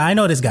 But anyway, I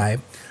know this guy.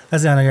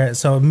 That's the other guy.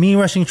 So me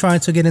rushing,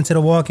 trying to get into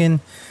the walk-in,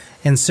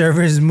 and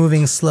servers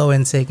moving slow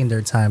and taking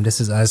their time. This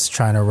is us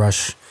trying to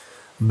rush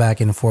back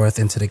and forth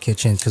into the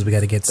kitchen because we got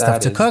to get stuff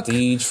That to is cook.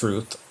 the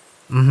truth.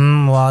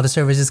 While the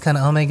servers is kind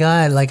of, oh my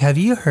god, like, have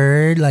you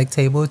heard like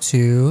table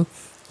 2?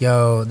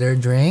 Yo, their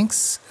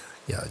drinks.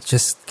 Yo,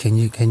 just can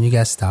you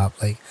guys stop?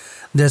 Like,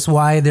 that's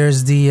why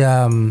there's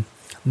the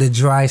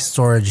dry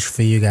storage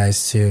for you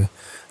guys to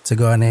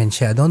go in and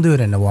chat. Don't do it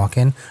in the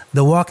walk-in.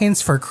 The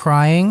walk-in's for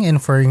crying and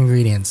for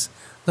ingredients.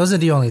 Those are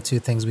the only two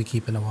things we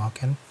keep in the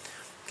walk-in.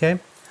 Okay,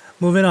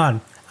 moving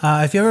on.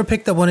 If you ever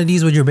picked up one of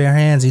these with your bare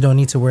hands, you don't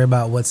need to worry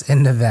about what's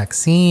in the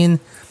vaccine.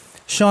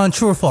 Sean,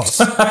 true or false?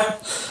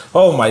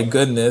 Oh my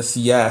goodness,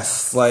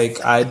 yes.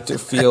 Like I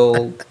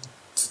feel,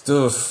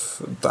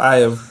 I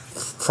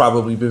have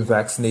probably been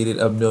vaccinated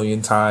a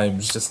million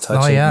times just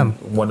touching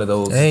one of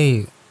those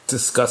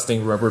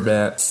disgusting rubber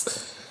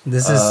bats.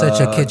 This is such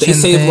a kitchen They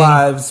save thing.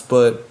 lives,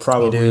 but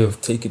probably have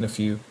taken a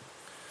few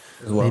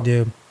as well. They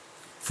do.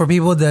 For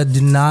people that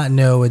do not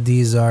know what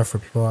these are, for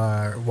people who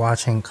are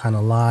watching kind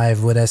of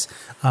live with us,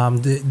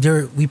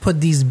 we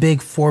put these big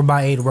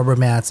 4x8 rubber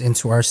mats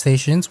into our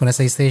stations. When I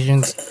say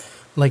stations,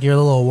 like your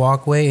little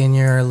walkway in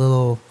your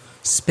little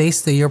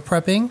space that you're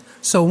prepping.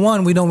 So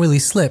one, we don't really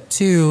slip.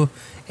 Two,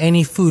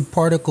 any food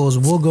particles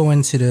will go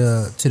into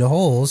the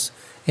holes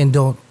and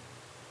don't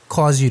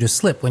cause you to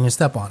slip when you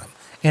step on them.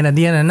 And at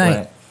the end of the night,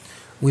 Right.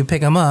 we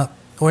pick them up,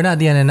 or not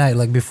the end of the night,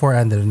 like before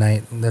end of the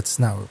night. That's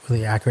not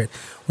really accurate.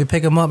 We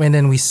pick them up and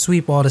then we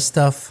sweep all the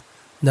stuff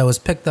that was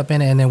picked up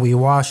in it, and then we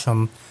wash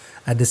them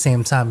at the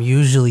same time.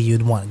 Usually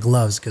you'd want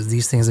gloves because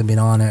these things have been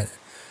on it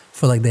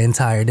for like the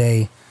entire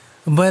day.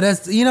 But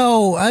as you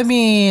know, I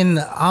mean,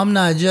 I'm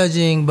not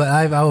judging, but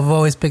I've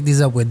always picked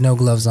these up with no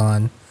gloves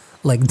on,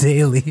 like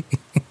daily,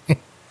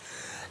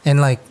 and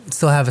like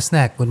still have a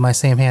snack with my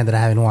same hand that I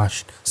haven't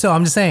washed. So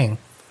I'm just saying,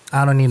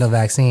 I don't need no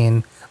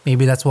vaccine.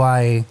 Maybe that's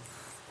why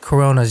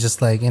Corona is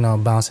just like, you know,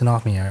 bouncing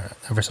off me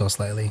ever so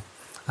slightly.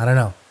 I don't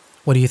know.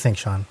 What do you think,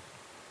 Sean?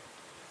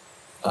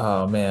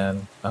 Oh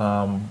man,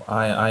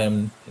 I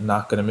am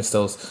not gonna miss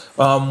those.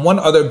 One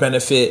other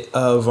benefit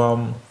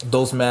of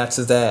those mats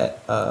is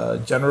that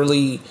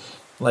generally,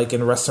 like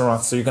in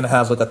restaurants, so you're gonna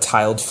have like a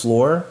tiled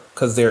floor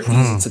because they're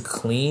easy to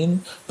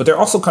clean, but they're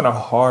also kind of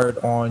hard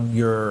on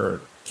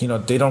your. You know,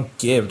 they don't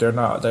give. They're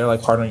not. They're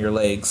like hard on your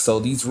legs. So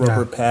these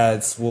rubber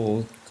pads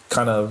will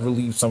kind of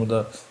relieve some of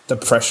the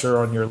pressure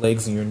on your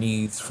legs and your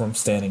knees from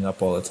standing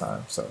up all the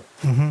time. So,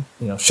 you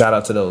know, shout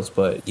out to those.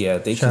 But yeah,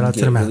 they Shout can out to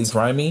get the really mats.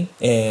 grimy,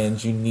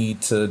 and you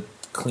need to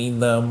clean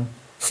them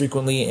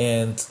frequently,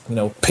 and you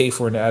know, pay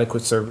for an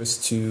adequate service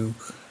to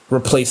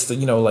replace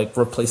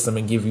replace them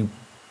and give you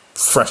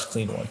fresh,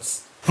 clean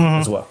ones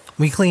as well.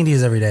 We clean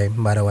these every day,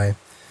 by the way.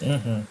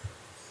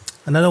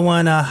 Another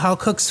one, how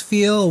cooks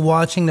feel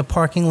watching the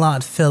parking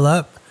lot fill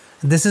up.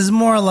 This is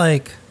more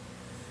like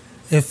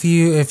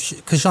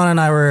because Sean and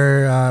I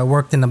were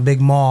worked in a big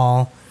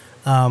mall.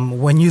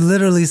 When you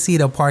literally see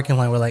the parking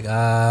lot, we're like,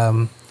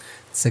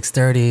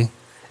 6:30.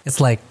 It's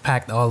like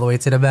packed all the way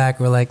to the back.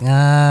 We're like,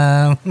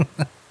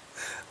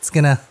 it's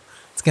gonna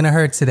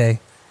hurt today.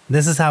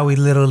 This is how we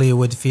literally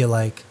would feel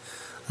like,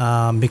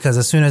 because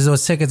as soon as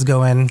those tickets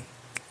go in,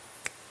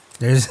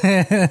 there's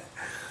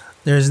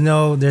there's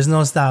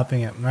no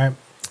stopping it, right?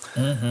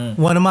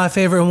 One of my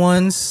favorite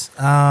ones.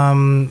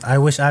 I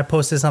wish I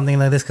posted something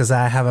like this because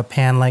I have a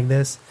pan like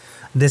this.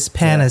 This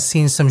pan has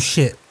seen some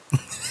shit.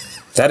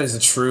 That is the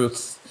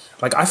truth.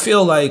 Like I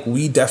feel like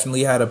we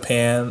definitely had a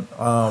pan,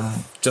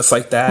 just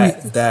like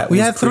that. We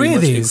was had pretty 3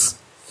 of much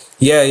these.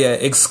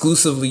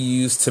 Exclusively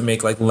used to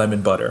make like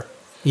lemon butter.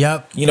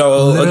 Yep. You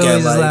know, Literally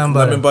again, just like lemon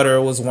lemon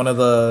butter was one of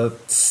the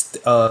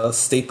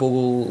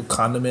staple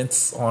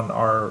condiments on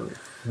our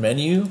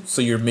menu.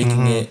 So you're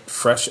making it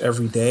fresh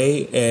every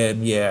day,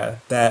 and yeah,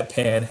 that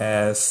pan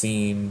has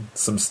seen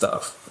some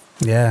stuff.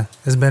 Yeah,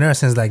 it's been there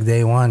since like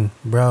day one,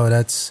 bro.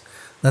 That's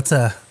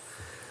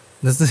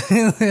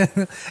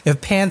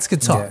if pans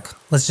could talk,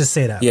 let's just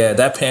say that. Yeah,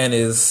 that pan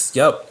is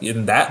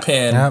and that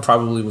pan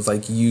probably was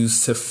like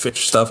used to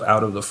fish stuff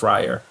out of the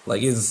fryer.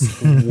 Like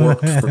it's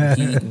warped for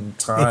heat and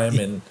time,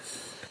 and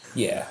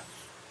yeah,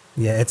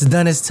 it's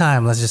done its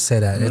time. Let's just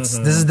say that this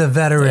is the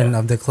veteran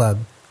of the club.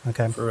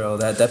 Okay, for real.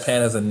 That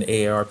pan has an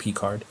AARP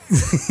card.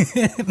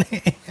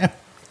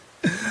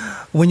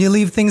 When you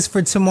leave things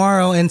for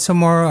tomorrow and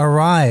tomorrow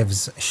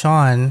arrives,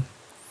 Sean.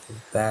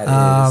 That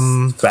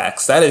is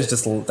facts. That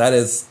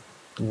is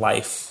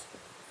life.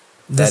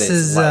 This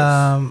is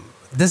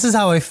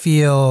how I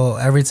feel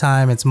every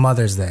time it's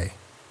Mother's Day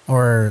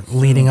or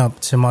leading up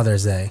to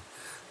Mother's Day.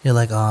 You're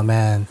like, oh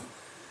man,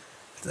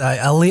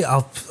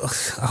 I'll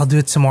do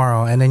it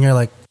tomorrow, and then you're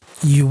like,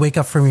 you wake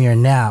up from your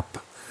nap,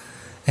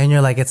 and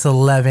you're like, it's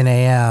 11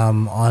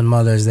 a.m. on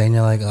Mother's Day, and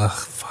you're like, oh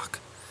fuck,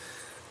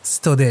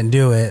 still didn't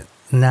do it.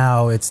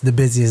 Now it's the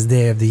busiest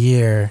day of the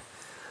year,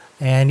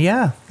 and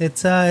yeah,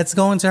 it's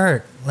going to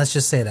hurt. Let's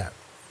just say that,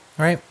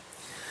 all right?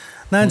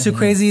 Not too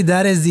crazy.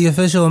 That is the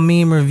official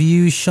meme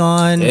review,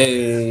 Sean.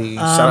 Hey,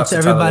 shout out to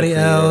everybody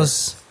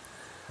else.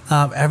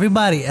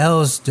 Everybody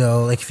else,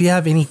 though, like if you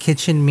have any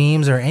kitchen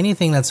memes or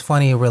anything that's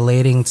funny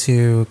relating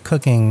to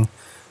cooking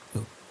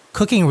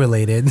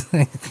related,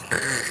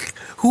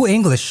 who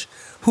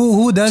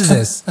does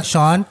this,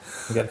 Sean?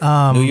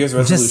 New Year's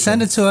resolution. Just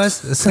send it to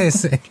us.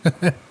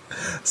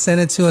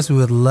 Send it to us. We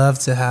would love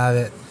to have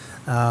it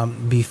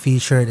be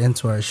featured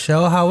into our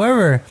show.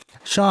 However,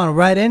 Sean,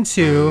 right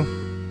into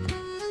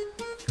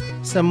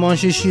some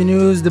Monchichu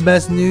news, the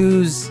best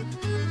news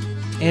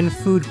in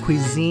food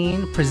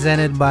cuisine,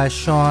 presented by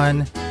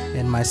Sean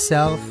and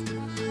myself.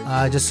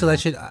 Just to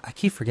let you, I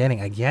keep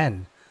forgetting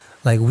again.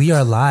 Like, we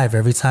are live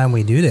every time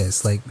we do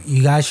this. Like,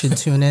 you guys should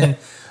tune in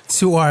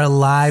to our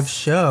live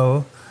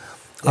show.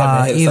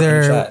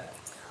 Either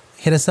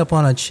hit us up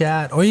on a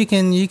chat, or you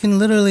can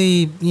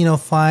literally,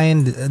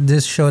 find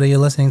this show that you're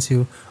listening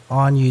to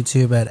on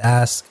YouTube at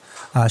Ask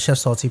Chef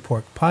Salty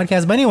Pork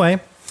Podcast. But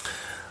anyway,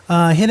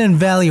 Hidden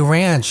Valley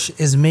Ranch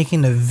is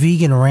making a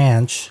vegan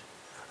ranch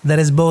that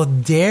is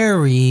both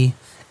dairy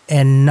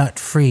and nut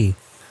free.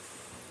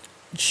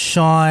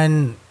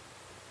 Sean,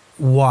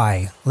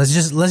 why? Let's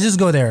just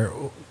go there.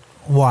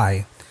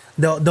 Why?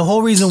 The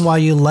whole reason why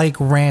you like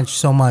ranch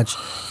so much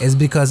is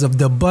because of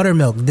the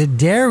buttermilk, the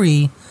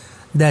dairy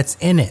that's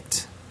in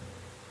it.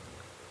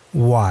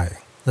 Why?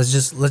 Let's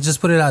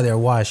just put it out there.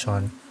 Why,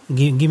 Sean?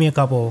 Give me a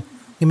couple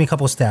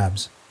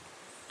stabs.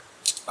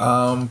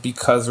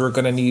 Because we're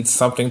gonna need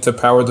something to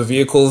power the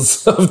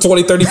vehicles of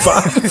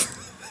 2035.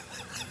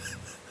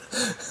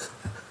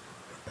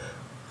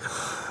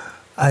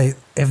 I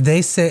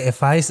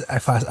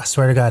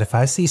swear to God, if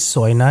I see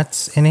soy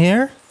nuts in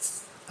here,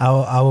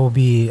 I will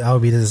be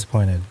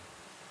disappointed.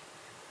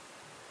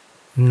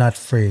 Nut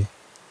free,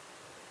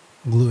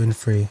 gluten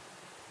free.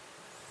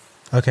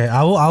 Okay,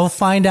 I will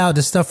find out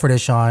the stuff for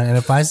this, Sean. And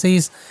if I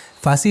see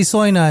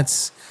soy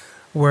nuts,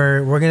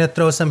 we're gonna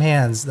throw some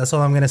hands. That's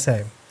all I'm gonna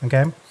say.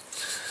 Okay.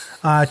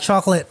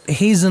 Chocolate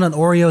hazelnut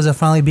Oreos are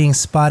finally being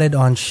spotted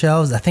on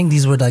shelves. I think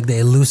these were like the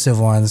elusive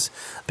ones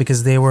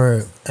because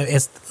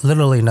it's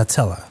literally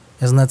Nutella.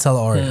 It's Nutella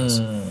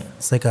Oreos.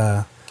 It's like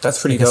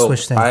that's pretty like dope.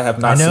 Thing. I have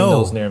not seen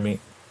those near me.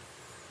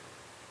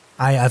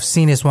 I've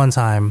seen this one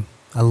time,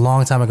 a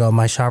long time ago, at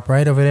my shop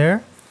right over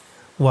there,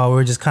 while we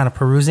were just kind of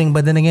perusing.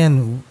 But then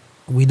again,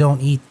 we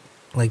don't eat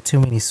like too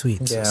many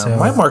sweets. Yeah, so.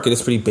 My market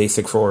is pretty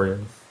basic for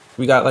Oreos.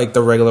 We got like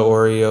the regular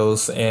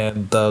Oreos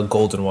and the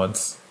golden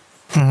ones.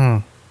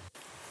 Mm-hmm.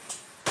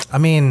 I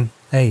mean,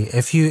 hey,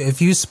 if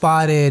you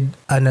spotted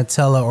a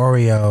Nutella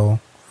Oreo,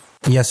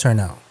 yes or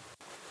no?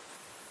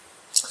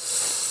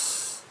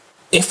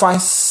 If I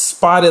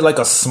spotted like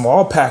a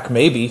small pack,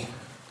 maybe.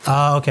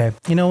 Okay.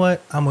 You know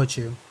what? I'm with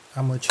you.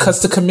 Because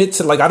to commit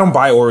to, like, I don't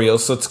buy Oreos,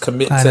 so to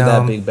commit to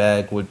that big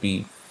bag would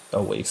be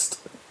a waste.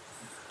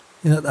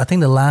 You know, I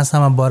think the last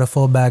time I bought a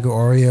full bag of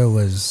Oreo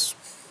was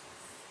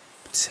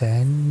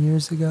 10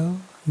 years ago,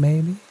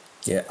 maybe.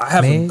 Yeah, I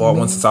haven't bought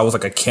one since I was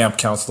like a camp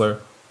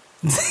counselor.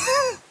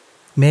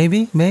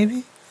 Maybe.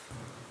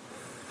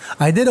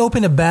 I did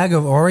open a bag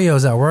of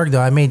Oreos at work,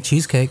 though. I made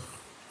cheesecake,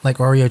 like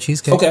Oreo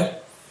cheesecake. Okay.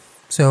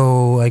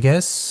 So I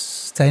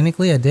guess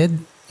technically I did,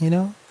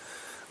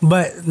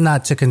 but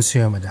not to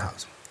consume at the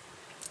house.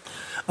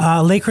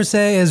 Le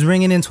Creuset is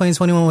ringing in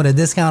 2021 with a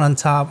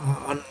discount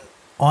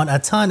on a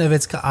ton of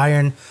its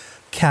iron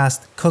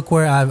cast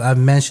cookware. I've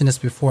mentioned this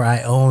before.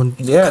 I own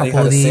a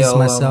couple of these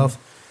myself.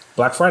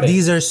 Black Friday.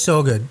 These are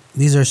so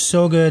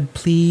good.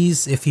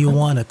 Please, if you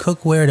want a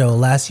cookware that will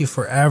last you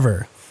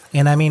forever,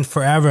 and I mean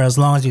forever, as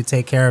long as you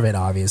take care of it,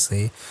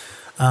 obviously.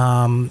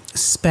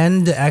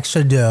 Spend the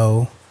extra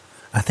dough.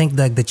 I think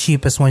like the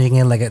cheapest one you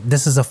can get,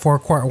 this is a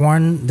 4-quart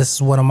one. This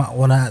is what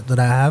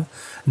I have.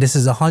 This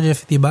is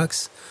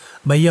 $150.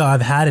 But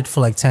I've had it for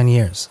like 10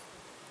 years,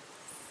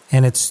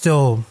 and it's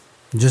still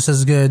just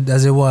as good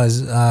as it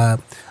was.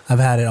 I've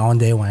had it on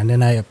day one. And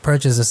then I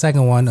purchased a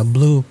second one, a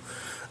blue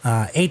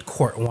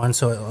 8-quart one,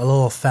 so a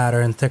little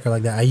fatter and thicker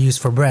like that. I use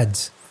for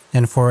breads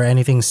and for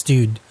anything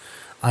stewed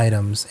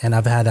items, and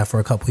I've had that for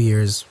a couple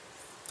years.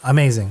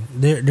 Amazing.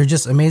 They're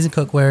just amazing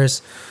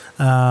cookwares.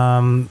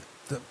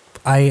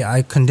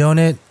 I condone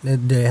it.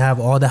 They have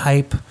all the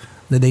hype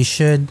that they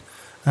should.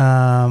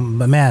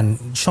 But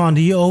man, Sean,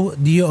 do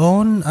you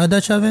own a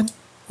Dutch oven,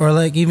 or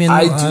like even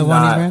I do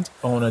one not of these brands?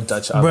 own a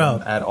Dutch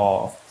oven at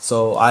all.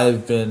 So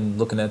I've been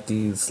looking at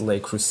these Le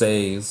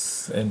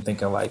Creusets and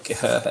thinking like,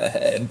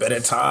 in better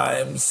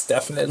times,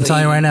 definitely. I'm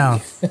telling you right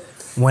now,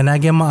 when I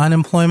get my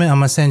unemployment, I'm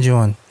gonna send you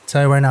one.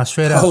 Tell you right now,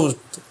 straight up. Oh,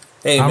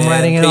 hey, I'm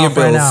writing it off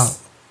right now.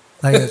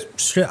 Like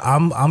straight,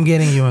 I'm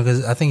getting you one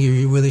because I think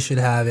you really should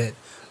have it.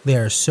 They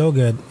are so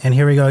good. And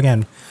here we go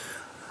again.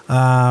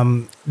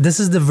 This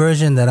is the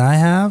version that I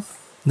have,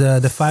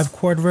 the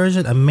 5-quart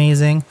version.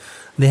 Amazing.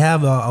 They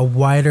have a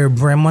wider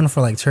brim one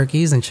for like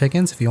turkeys and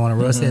chickens if you want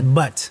to roast it.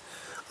 But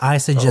I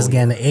suggest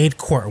getting the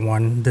 8-quart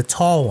one, the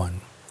tall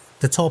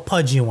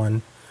pudgy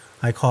one,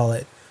 I call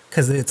it,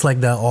 because it's like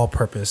the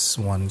all-purpose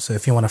one. So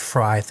if you want to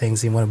fry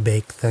things, you want to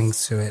bake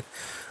things to it,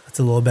 it's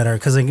a little better.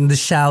 Because like, the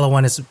shallow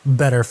one is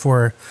better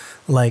for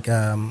like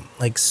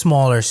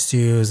smaller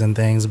stews and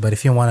things. But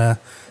if you want to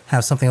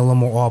have something a little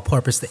more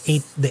all-purpose, the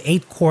 8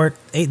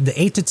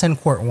 to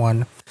 10-quart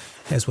one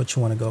is what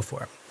you want to go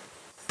for.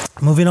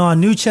 Moving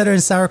on, new cheddar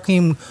and sour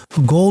cream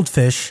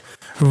Goldfish.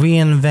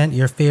 Reinvent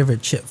your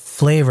favorite chip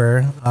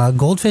flavor.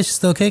 Goldfish is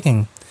still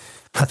kicking.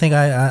 I think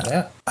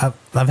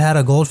I've had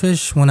a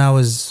Goldfish when I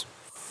was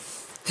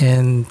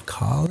in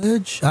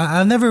college.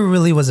 I never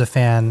really was a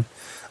fan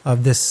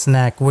of this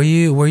snack. Were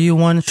you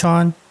one,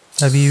 Sean?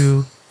 Have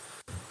you?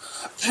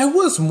 I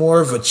was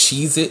more of a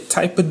Cheez-It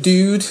type of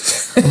dude.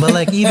 But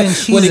like even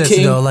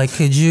Cheez-Its though, like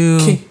could you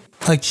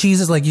like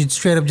Cheez-Its, like you'd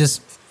straight up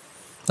just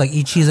like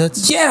eat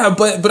Cheez-Its? Yeah,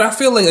 but I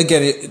feel like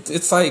again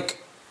it's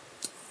like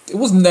it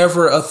was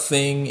never a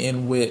thing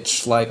in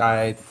which like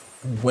I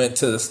went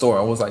to the store.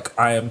 I was like,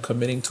 I am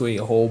committing to a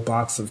whole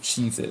box of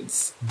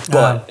Cheez-Its.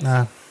 But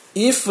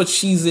if a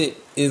Cheez-It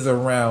is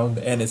around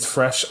and it's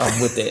fresh, I'm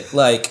with it.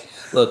 Like,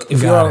 look,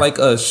 if you're on like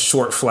a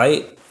short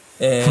flight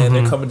and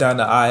they're coming down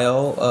the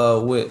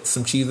aisle with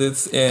some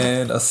Cheez-Its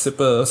and a sip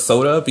of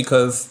soda,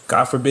 because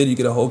God forbid you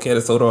get a whole can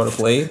of soda on a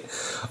plane.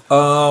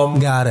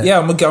 Got it. Yeah,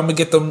 I'm gonna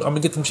get them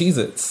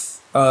Cheez-Its.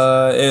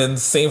 And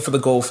same for the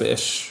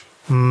Goldfish.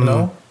 You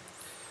know?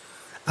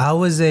 I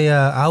was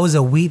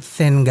a wheat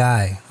thin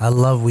guy. I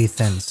love wheat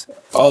thins.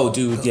 Oh,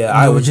 dude, yeah,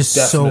 I was just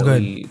so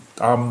good.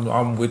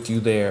 I'm with you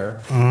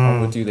there.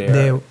 I'm with you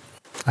there.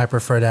 I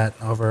prefer that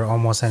over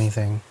almost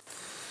anything.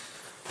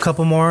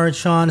 Couple more,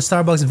 Sean.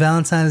 Starbucks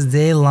Valentine's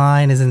Day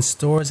line is in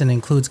stores and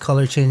includes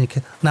color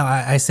changing. Now,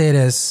 I say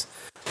this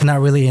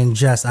not really in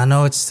jest. I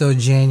know it's still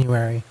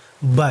January,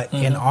 but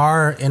in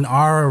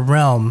our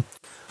realm,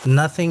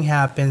 nothing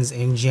happens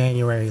in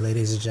January,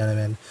 ladies and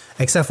gentlemen,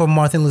 except for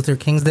Martin Luther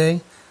King's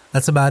Day.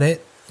 That's about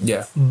it.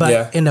 Yeah.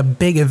 But in a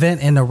big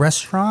event in a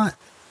restaurant,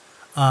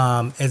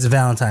 it's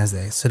Valentine's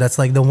Day. So that's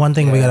like the one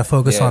thing we got to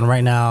focus on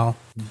right now.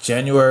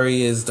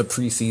 January is the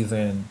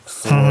preseason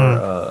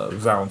for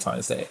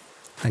Valentine's Day.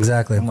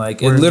 Exactly.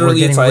 Like it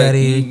literally, it's like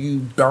you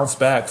bounce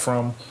back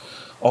from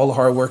all the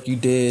hard work you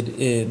did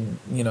in,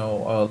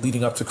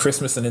 leading up to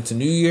Christmas and into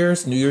New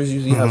Year's. New Year's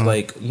usually have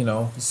like,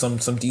 some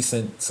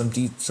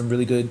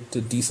really good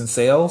to decent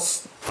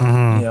sales.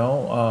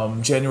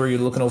 January, you're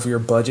looking over your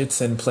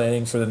budgets and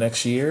planning for the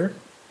next year.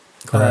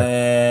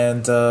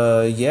 Correct. And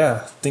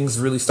things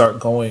really start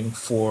going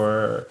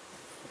for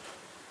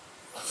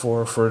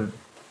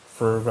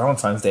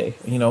Valentine's Day.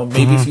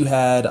 Maybe if you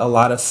had a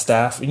lot of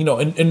staff,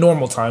 in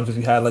normal times, if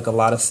you had like a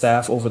lot of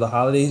staff over the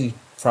holidays, you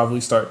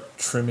probably start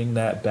trimming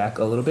that back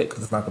a little bit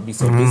because it's not going to be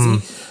so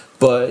busy.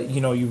 But,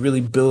 you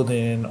really build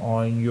in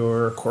on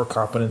your core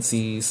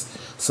competencies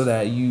so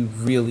that you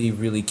really,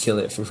 really kill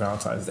it for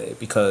Valentine's Day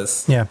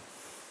because,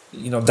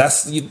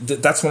 that's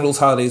one of those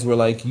holidays where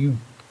like you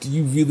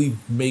really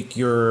make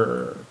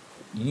you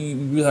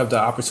really have the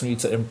opportunity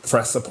to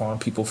impress upon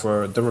people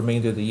for the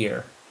remainder of the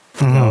year.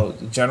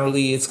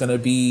 Generally it's going to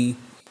be,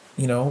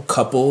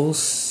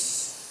 couples.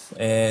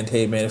 And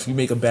hey, man, if you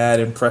make a bad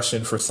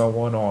impression for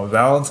someone on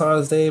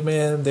Valentine's Day,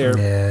 man,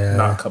 they're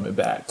not coming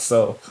back.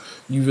 So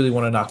you really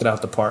want to knock it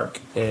out the park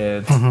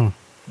and,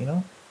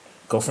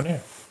 go from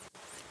there.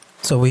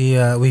 So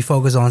we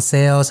focus on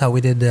sales, how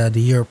we did the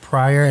year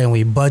prior, and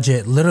we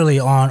budget literally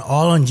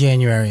all on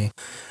January.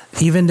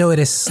 Even though it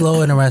is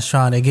slow in a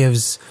restaurant, it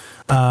gives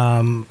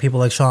people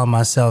like Sean and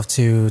myself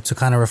to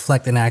kind of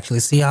reflect and actually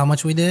see how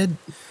much we did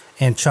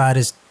and try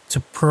to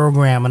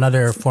program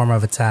another form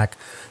of attack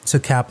to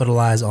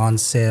capitalize on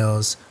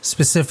sales,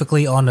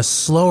 specifically on the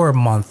slower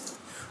month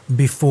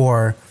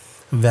before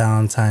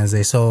Valentine's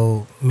Day.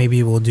 So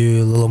maybe we'll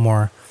do a little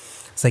more.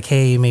 It's like,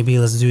 hey, maybe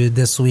let's do it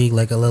this week,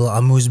 like a little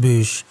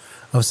amuse-bouche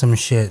of some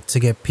shit to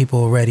get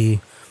people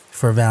ready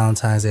for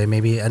Valentine's Day.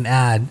 Maybe an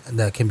ad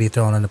that can be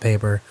thrown in the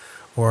paper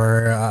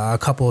or a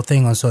couple of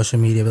things on social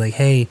media. Be like,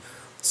 hey,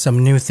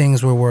 some new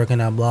things we're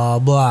working on, blah,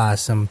 blah.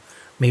 Some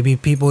maybe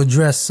people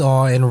dress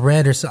all in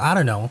red or so. I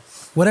don't know.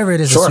 Whatever it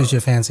is that suits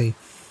your fancy.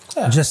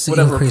 Yeah, just to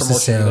whatever increase the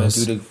promotion you're going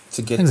sales. to do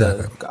to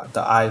get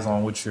the eyes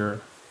on what you're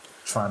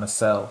trying to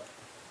sell.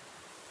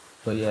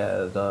 But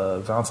yeah,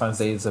 the Valentine's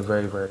Day is a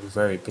very, very,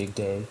 very big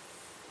day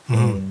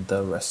in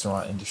the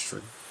restaurant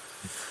industry.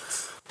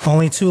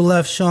 Only 2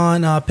 left,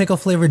 Sean. Pickle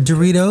flavored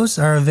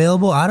Doritos are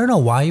available. I don't know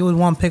why you would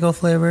want pickle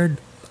flavored.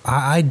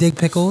 I dig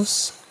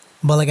pickles,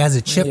 but like as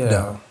a chip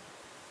though.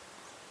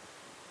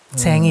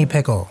 Tangy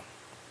pickle.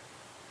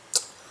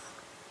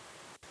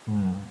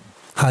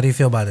 How do you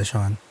feel about it,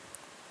 Sean?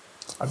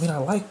 I mean, I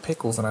like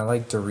pickles and I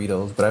like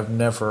Doritos, but I've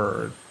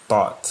never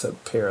thought to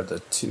pair the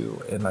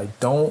two, and I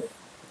don't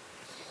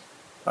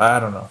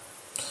know.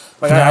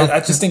 Like I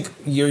just think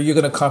you're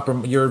going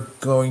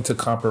to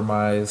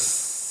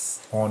compromise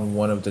on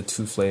one of the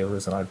 2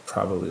 flavors, and I'd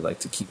probably like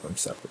to keep them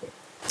separate.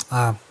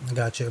 I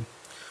got you.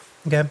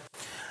 Okay.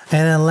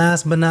 And then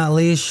last but not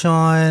least,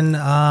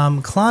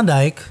 Sean,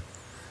 Klondike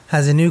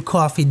has a new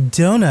coffee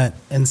donut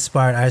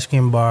inspired ice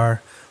cream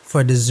bar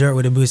for dessert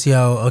with a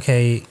Busio.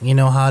 Okay, you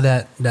know how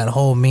that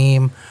whole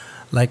meme,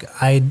 like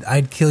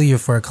I'd kill you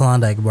for a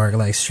Klondike bar,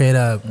 like straight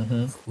up.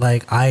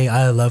 Like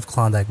I love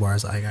Klondike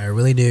bars, like I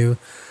really do.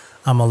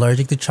 I'm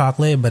allergic to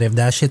chocolate, but if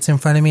that shit's in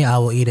front of me, I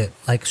will eat it.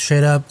 Like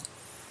straight up,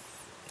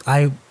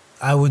 I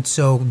would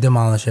so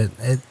demolish it.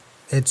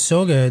 It's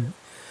so good.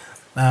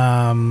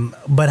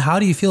 But how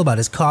do you feel about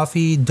it? It's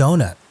coffee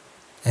donut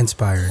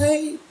inspired.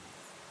 Hey,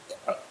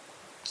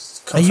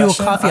 are you a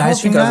coffee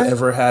ice cream guy? I don't think I've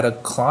ever had a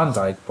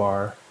Klondike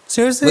bar.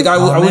 Seriously?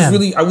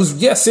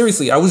 Like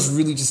seriously, I was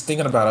really just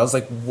thinking about it. I was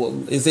like, what,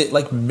 is it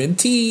like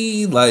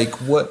minty? Like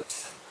what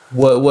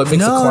makes a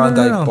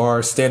Klondike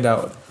bar stand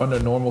out under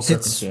normal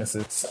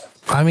circumstances?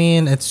 I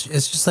mean, it's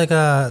just like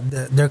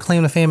their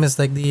claim to fame is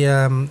like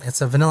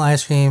it's a vanilla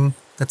ice cream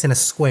that's in a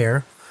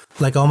square,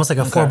 like almost like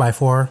a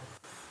 4x4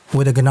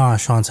 with a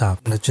ganache on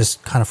top, and it's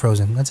just kind of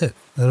frozen. That's it.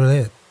 That's really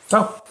it.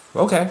 Oh,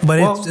 okay. But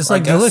it's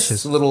like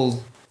delicious. A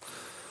little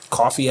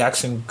coffee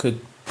action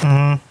could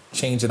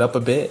change it up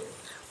a bit.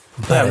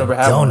 But I've never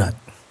had one.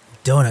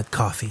 Donut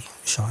coffee,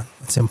 Sean.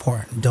 It's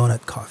important.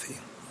 Donut coffee.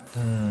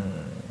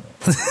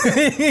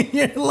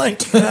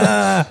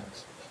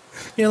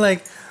 You're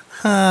like,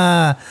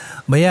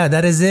 But yeah,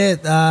 that is it.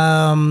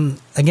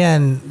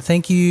 Again,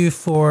 thank you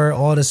for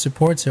all the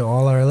support to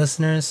all our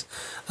listeners.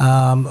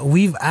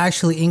 We've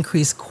actually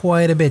increased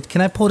quite a bit.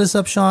 Can I pull this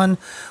up, Sean?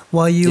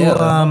 While you,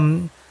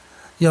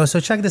 so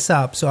check this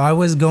out. So I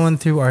was going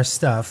through our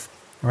stuff,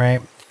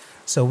 right?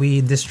 So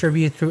we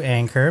distribute through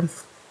Anchor.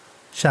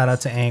 Shout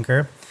out to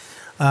Anchor.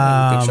 Big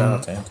shout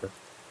out to Anchor.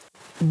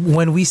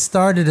 When we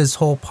started this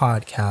whole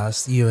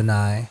podcast, you and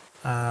I,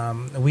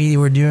 we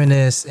were doing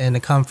this in the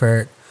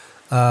comfort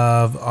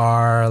of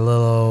our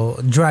little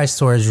dry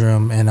storage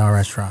room in our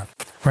restaurant,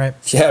 right?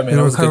 Yeah, man,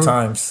 it was good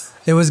times.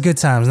 It was good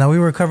times. Now, we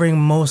were covering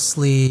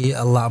mostly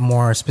a lot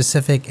more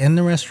specific in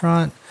the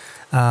restaurant.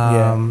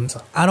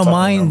 I don't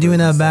mind doing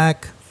that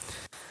back.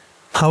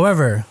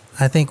 However,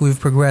 I think we've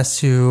progressed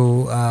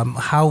to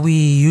how we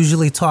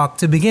usually talk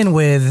to begin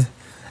with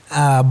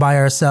by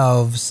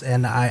ourselves,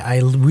 and I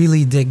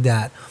really dig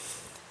that.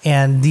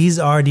 And these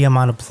are the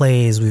amount of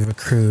plays we've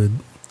accrued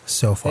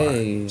so far.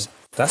 Hey,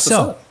 that's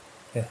so what's up.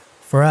 Yeah.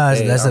 For us,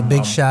 that's a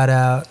big shout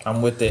out.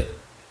 I'm with it.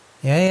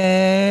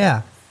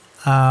 Yeah.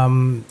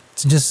 To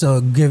just so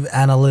give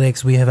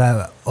analytics, we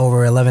have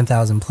over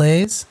 11,000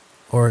 plays,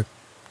 or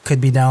could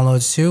be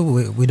downloads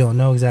too. We don't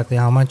know exactly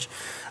how much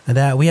of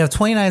that. We have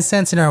 29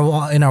 cents in our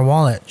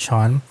wallet,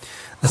 Sean.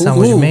 That's how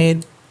much we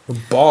made. We're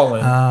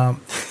balling.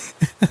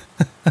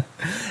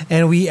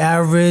 And we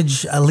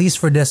average, at least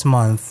for this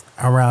month,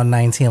 around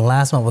 19.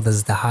 Last month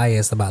was the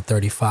highest, about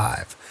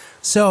 35.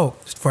 So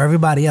for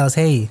everybody else,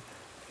 hey,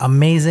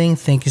 amazing.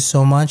 Thank you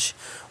so much.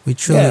 We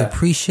truly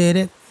appreciate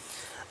it.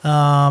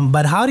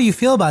 But how do you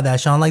feel about that,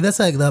 Sean? Like, that's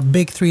like the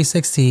big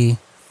 360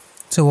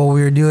 to what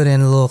we were doing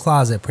in a little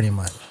closet, pretty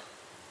much.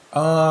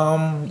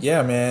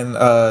 Yeah, man.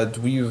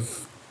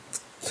 We've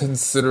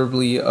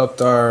considerably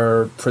upped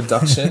our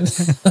production.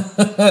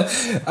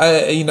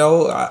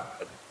 I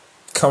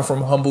come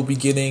from humble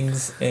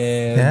beginnings,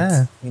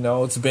 and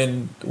it's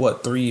been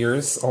 3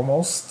 years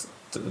almost,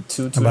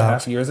 two and a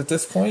half years at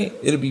this point.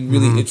 It'll be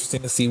really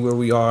interesting to see where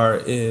we are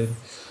in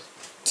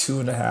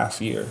 2.5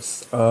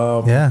 years.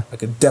 I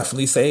could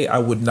definitely say I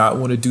would not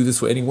want to do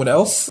this with anyone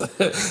else.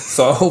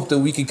 So I hope that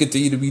we can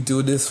continue to be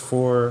doing this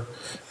for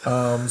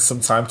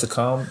some time to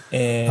come.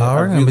 And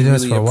I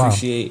really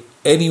appreciate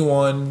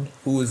anyone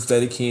who is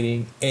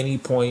dedicating any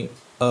point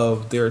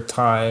of their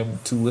time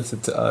to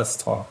listen to us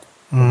talk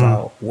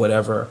about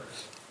whatever.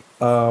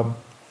 I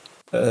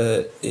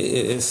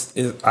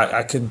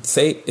can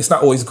say it's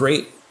not always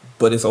great,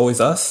 but it's always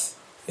us.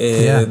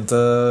 And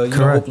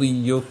hopefully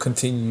you'll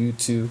continue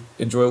to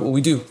enjoy what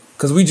we do,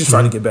 because we just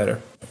trying to get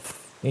better.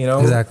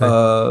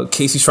 Exactly.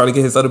 Casey's trying to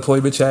get his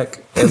unemployment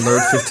check and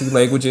learn 15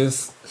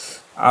 languages.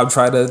 I'm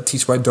trying to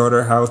teach my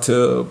daughter how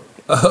to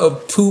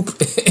poop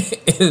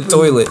in the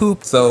toilet.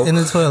 Poop in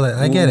the toilet.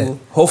 I get it.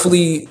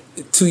 Hopefully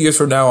 2 years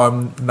from now,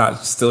 I'm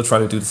not still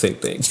trying to do the same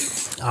thing.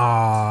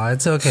 Oh,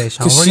 it's okay,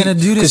 Sean. We're going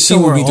to do this so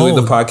she will be doing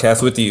the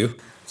podcast with you.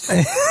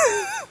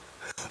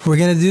 We're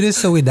going to do this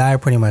so we die,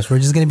 pretty much. We're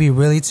just going to be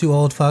really two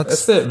old fucks.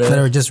 That's it, man. That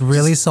are just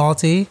really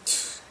salty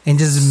and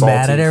just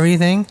mad at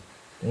everything.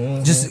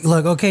 Mm-hmm. Just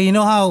look, okay, you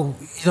know how,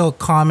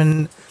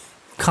 common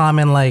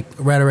like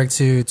rhetoric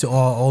to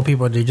all old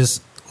people, they're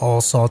just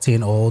all salty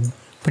and old,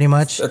 pretty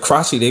much. They're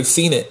crotchety. They've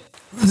seen it.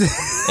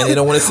 And they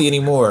don't want to see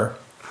any more.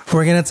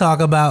 We're going to talk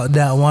about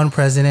that one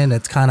president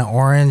that's kind of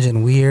orange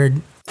and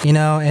weird,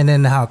 and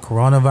then how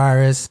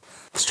coronavirus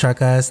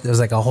struck us. There was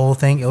like a whole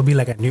thing. It'll be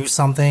like a new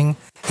something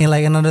in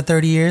like another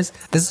 30 years.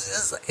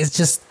 It's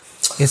just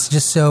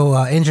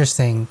so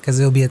interesting, because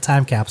it'll be a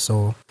time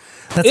capsule.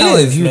 That's how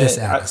I view this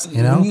as,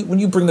 When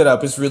you bring that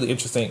up, it's really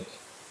interesting,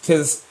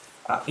 because,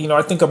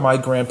 I think of my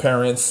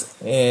grandparents,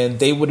 and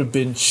they would have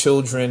been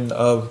children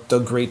of the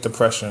Great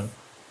Depression.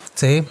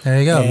 See, there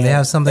you go. They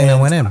have something that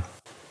went in.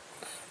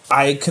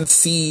 I can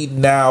see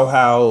now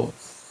how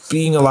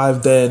being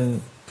alive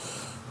then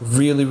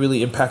really,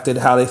 really impacted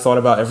how they thought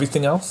about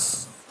everything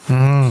else.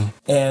 Mm-hmm.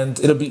 And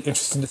it'll be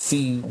interesting to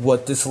see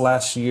what this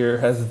last year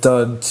has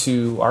done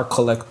to our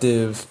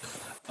collective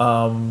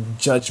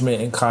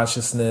judgment and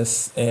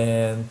consciousness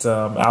and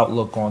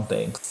outlook on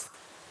things.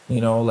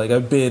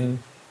 I've been,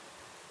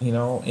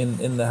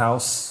 in the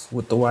house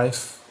with the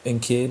wife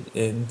and kid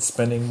and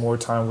spending more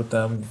time with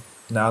them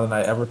now than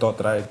I ever thought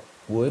that I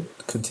would,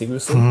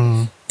 contiguously.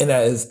 Mm-hmm. And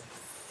that has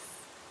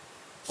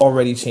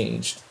already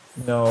changed.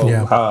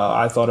 How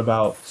I thought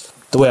about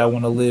the way I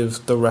want to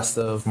live the rest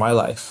of my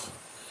life.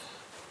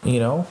 We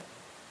go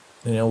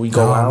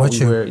out,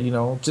 we wear,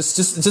 just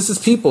as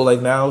people,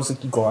 like now it's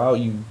like you go out,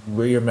 you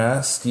wear your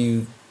mask,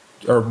 you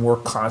are more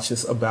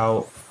conscious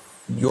about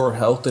your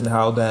health and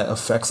how that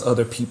affects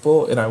other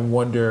people. And I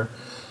wonder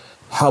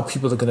how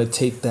people are going to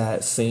take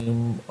that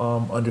same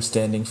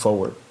understanding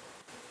forward.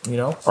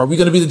 Are we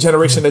going to be the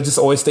generation that just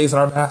always stays in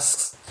our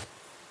masks?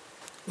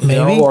 Or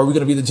are we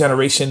going to be the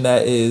generation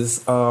that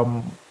is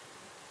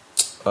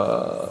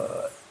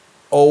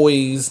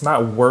always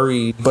not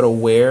worried but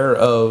aware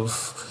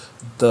of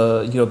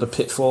the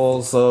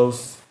pitfalls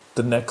of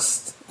the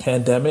next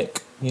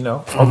pandemic?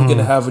 Are we going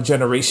to have a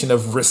generation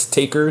of risk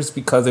takers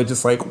because they're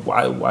just like,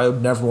 why I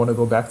never want to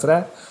go back to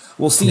that?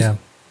 We'll see. Yeah.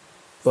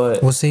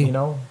 But we'll see.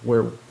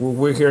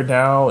 We're here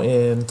now,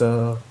 and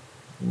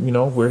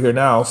we're here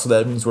now, so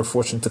that means we're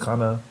fortunate to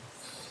kind of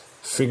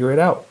figure it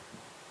out.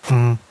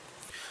 Mm.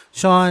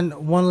 Sean,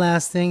 one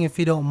last thing, if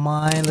you don't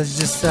mind. Let's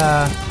just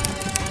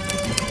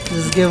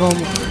give them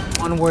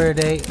one word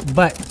a day,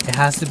 but it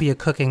has to be a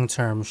cooking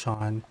term,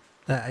 Sean.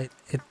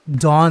 It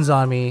dawns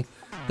on me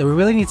that we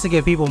really need to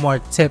give people more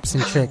tips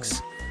and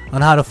tricks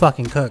on how to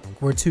fucking cook.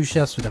 We're two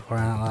chefs with it,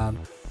 crying out loud.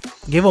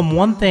 Give them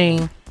one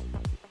thing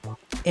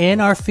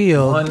in our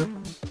field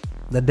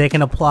that they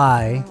can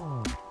apply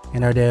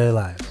in our daily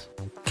lives.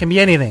 Can be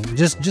anything.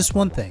 Just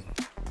one thing.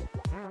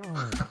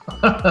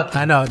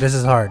 I know this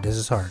is hard.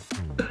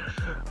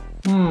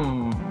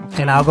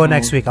 And I'll go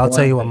next week. I'll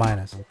tell you what mine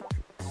is.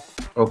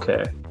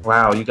 Okay.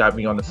 Wow, you got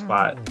me on the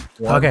spot.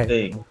 One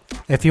thing.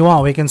 If you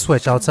want, we can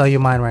switch. I'll tell you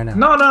mine right now.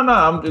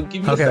 No.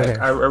 Give me a sec. Okay.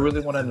 I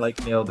really want to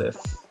like nail this.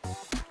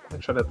 I'm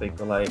trying to think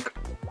of like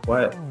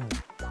what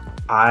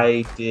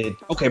I did.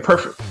 Okay,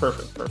 perfect. Well,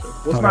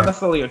 it's not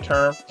necessarily a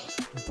term,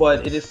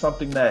 but it is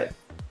something that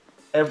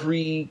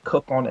every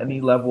cook on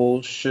any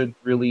level should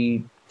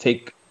really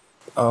take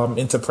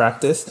into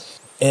practice.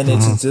 And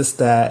it's just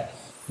that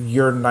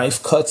your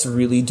knife cuts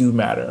really do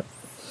matter.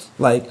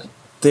 Like,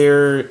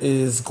 there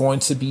is going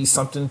to be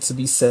something to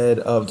be said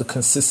of the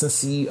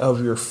consistency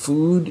of your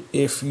food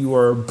if you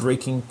are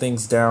breaking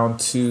things down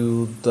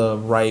to the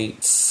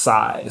right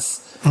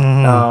size.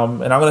 And I'm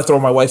going to throw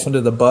my wife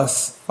under the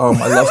bus. I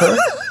love her.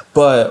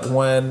 But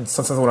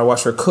sometimes when I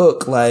watch her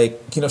cook,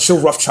 like, you know,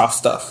 she'll rough chop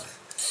stuff.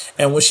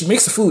 And when she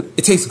makes the food,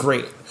 it tastes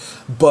great.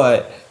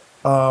 But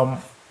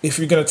if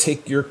you're going to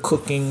take your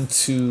cooking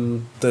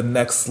to the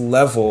next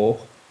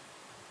level,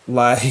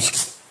 like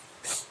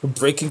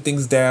breaking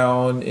things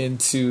down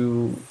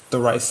into the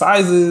right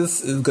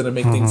sizes is going to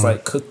make things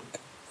like cook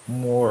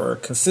more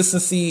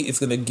consistency. It's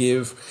going to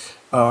give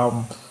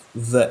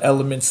the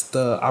elements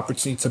the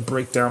opportunity to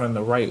break down in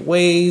the right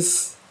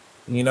ways,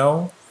 you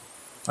know?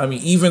 I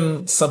mean,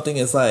 even something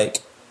as like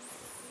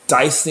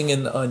dicing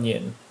an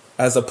onion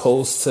as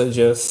opposed to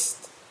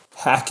just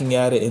hacking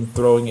at it and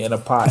throwing it in a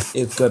pot,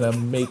 it's going to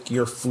make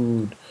your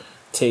food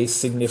taste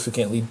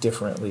significantly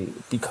differently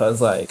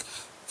because like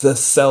the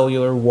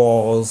cellular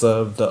walls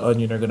of the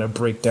onion are going to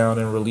break down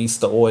and release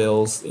the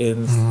oils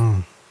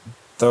in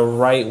the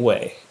right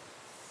way.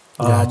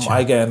 Gotcha.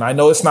 Again, I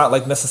know it's not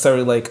like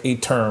necessarily like a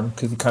term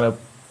because you kind of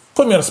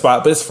put me on the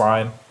spot, but it's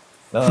fine.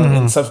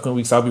 In subsequent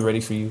weeks, I'll be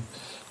ready for you.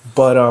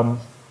 But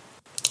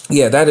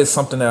yeah, that is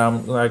something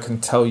that I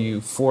can tell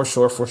you for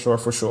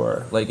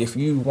sure. Like if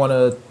you want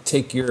to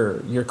take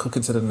your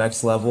cooking to the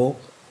next level,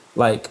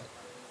 like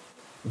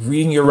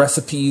reading your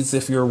recipes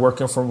if you're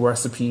working from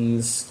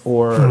recipes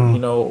or you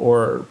know,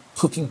 or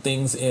cooking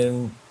things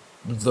in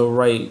the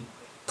right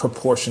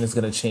proportion is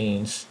going to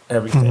change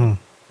everything.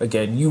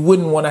 Again, you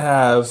wouldn't want to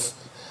have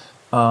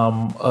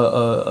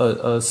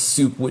a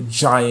soup with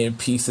giant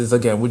pieces.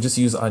 Again, we'll just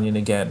use onion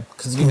again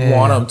because you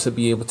want them to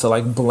be able to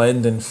like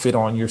blend and fit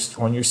on your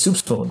soup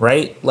spoon,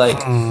 right? Like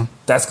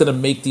that's going to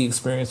make the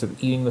experience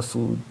of eating the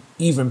food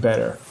even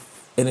better.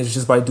 And it's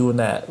just by doing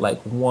that,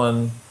 like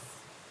one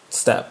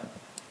step.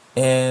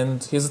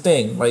 And here's the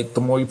thing, like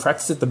the more you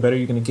practice it, the better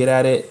you're going to get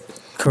at it.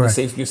 Correct.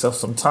 You save yourself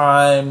some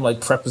time,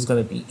 like prep is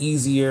going to be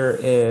easier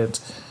and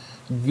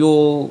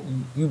you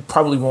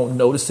probably won't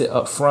notice it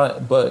up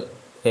front, but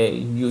hey,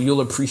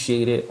 you'll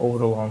appreciate it over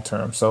the long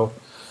term. So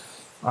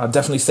I'll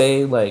definitely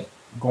say like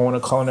going to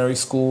culinary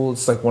school,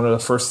 it's like one of the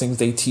first things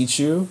they teach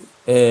you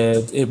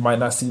and it might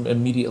not seem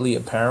immediately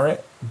apparent,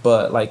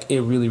 but like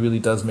it really, really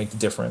does make the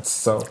difference.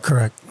 So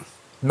correct.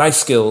 Knife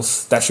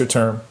skills, that's your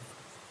term.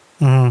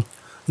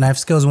 Knife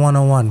skills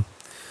 101.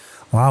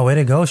 Wow, way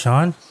to go,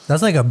 Sean.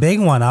 That's like a big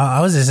one.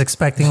 I was just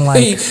expecting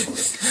like you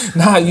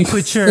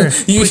put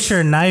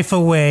your knife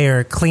away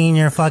or clean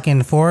your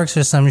fucking forks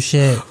or some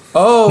shit.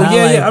 Oh, Not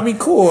yeah, like, yeah. I mean,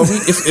 cool. I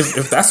mean,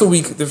 if that's what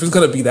if it's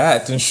gonna be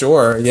that, then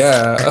sure,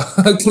 yeah.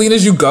 Clean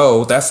as you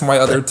go. That's my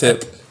other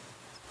tip.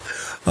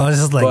 I was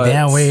just like,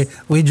 damn, we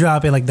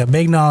dropping like the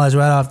big knowledge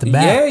right off the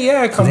bat.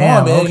 Yeah. Come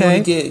damn, on, man. Okay.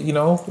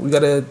 We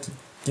gotta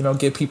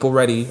get people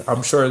ready.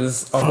 I'm sure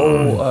there's a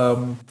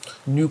whole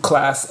new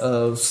class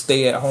of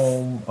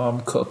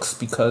stay-at-home cooks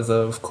because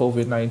of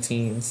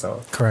COVID-19.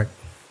 So correct.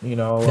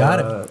 Got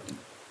it.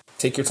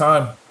 Take your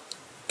time,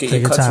 get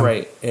your cuts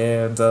right,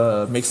 and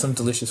make some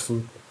delicious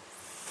food.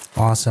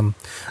 Awesome.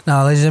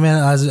 Now, ladies and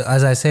gentlemen,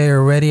 as I say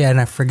already,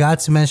 and I forgot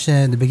to mention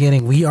at the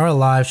beginning, we are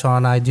live. Sean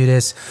and I do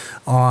this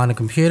on a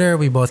computer.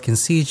 We both can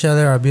see each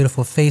other, our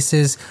beautiful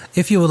faces.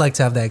 If you would like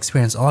to have that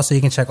experience, also,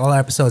 you can check all our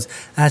episodes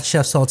at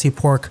Chef Salty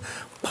Pork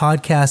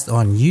Podcast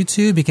on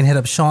YouTube. You can hit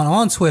up Sean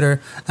on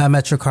Twitter at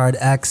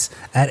MetroCardX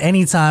at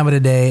any time of the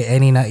day,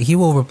 any night. He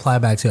will reply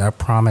back to you, I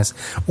promise.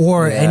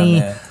 Or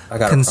any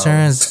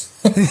concerns.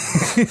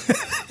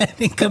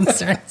 Any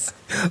concerns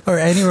or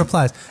any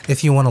replies.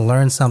 If you want to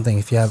learn something,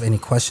 if you have any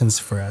questions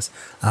for us,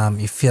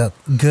 you feel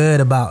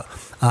good about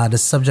the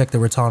subject that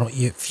we're talking about,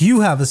 if you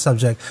have a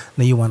subject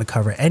that you want to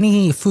cover,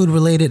 any food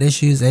related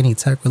issues, any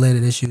tech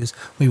related issues,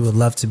 we would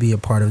love to be a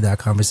part of that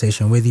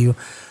conversation with you.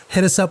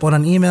 Hit us up on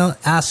an email,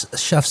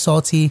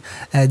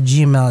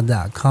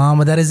 askchefsalty@gmail.com.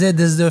 But that is it.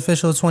 This is the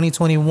official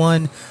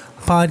 2021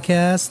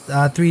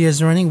 podcast. 3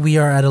 years running. We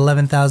are at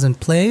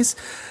 11,000 plays.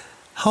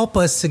 Help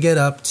us to get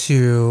up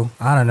to,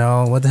 I don't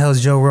know, what the hell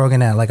is Joe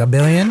Rogan at? Like 1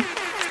 billion?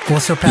 We'll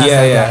surpass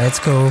that guy. It's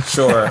cool.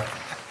 Sure.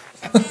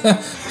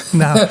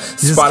 No,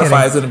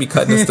 Spotify is going to be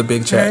cutting us the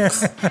big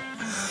checks.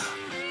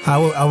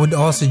 I would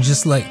also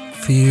just like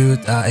for you,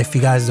 if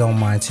you guys don't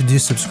mind, to do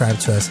subscribe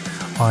to us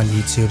on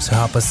YouTube to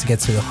help us to get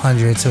to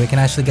 100 so we can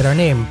actually get our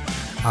name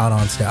out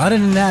on there. Other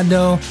than that,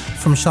 though,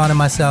 from Sean and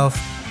myself,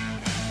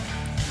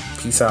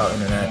 peace out,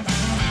 internet.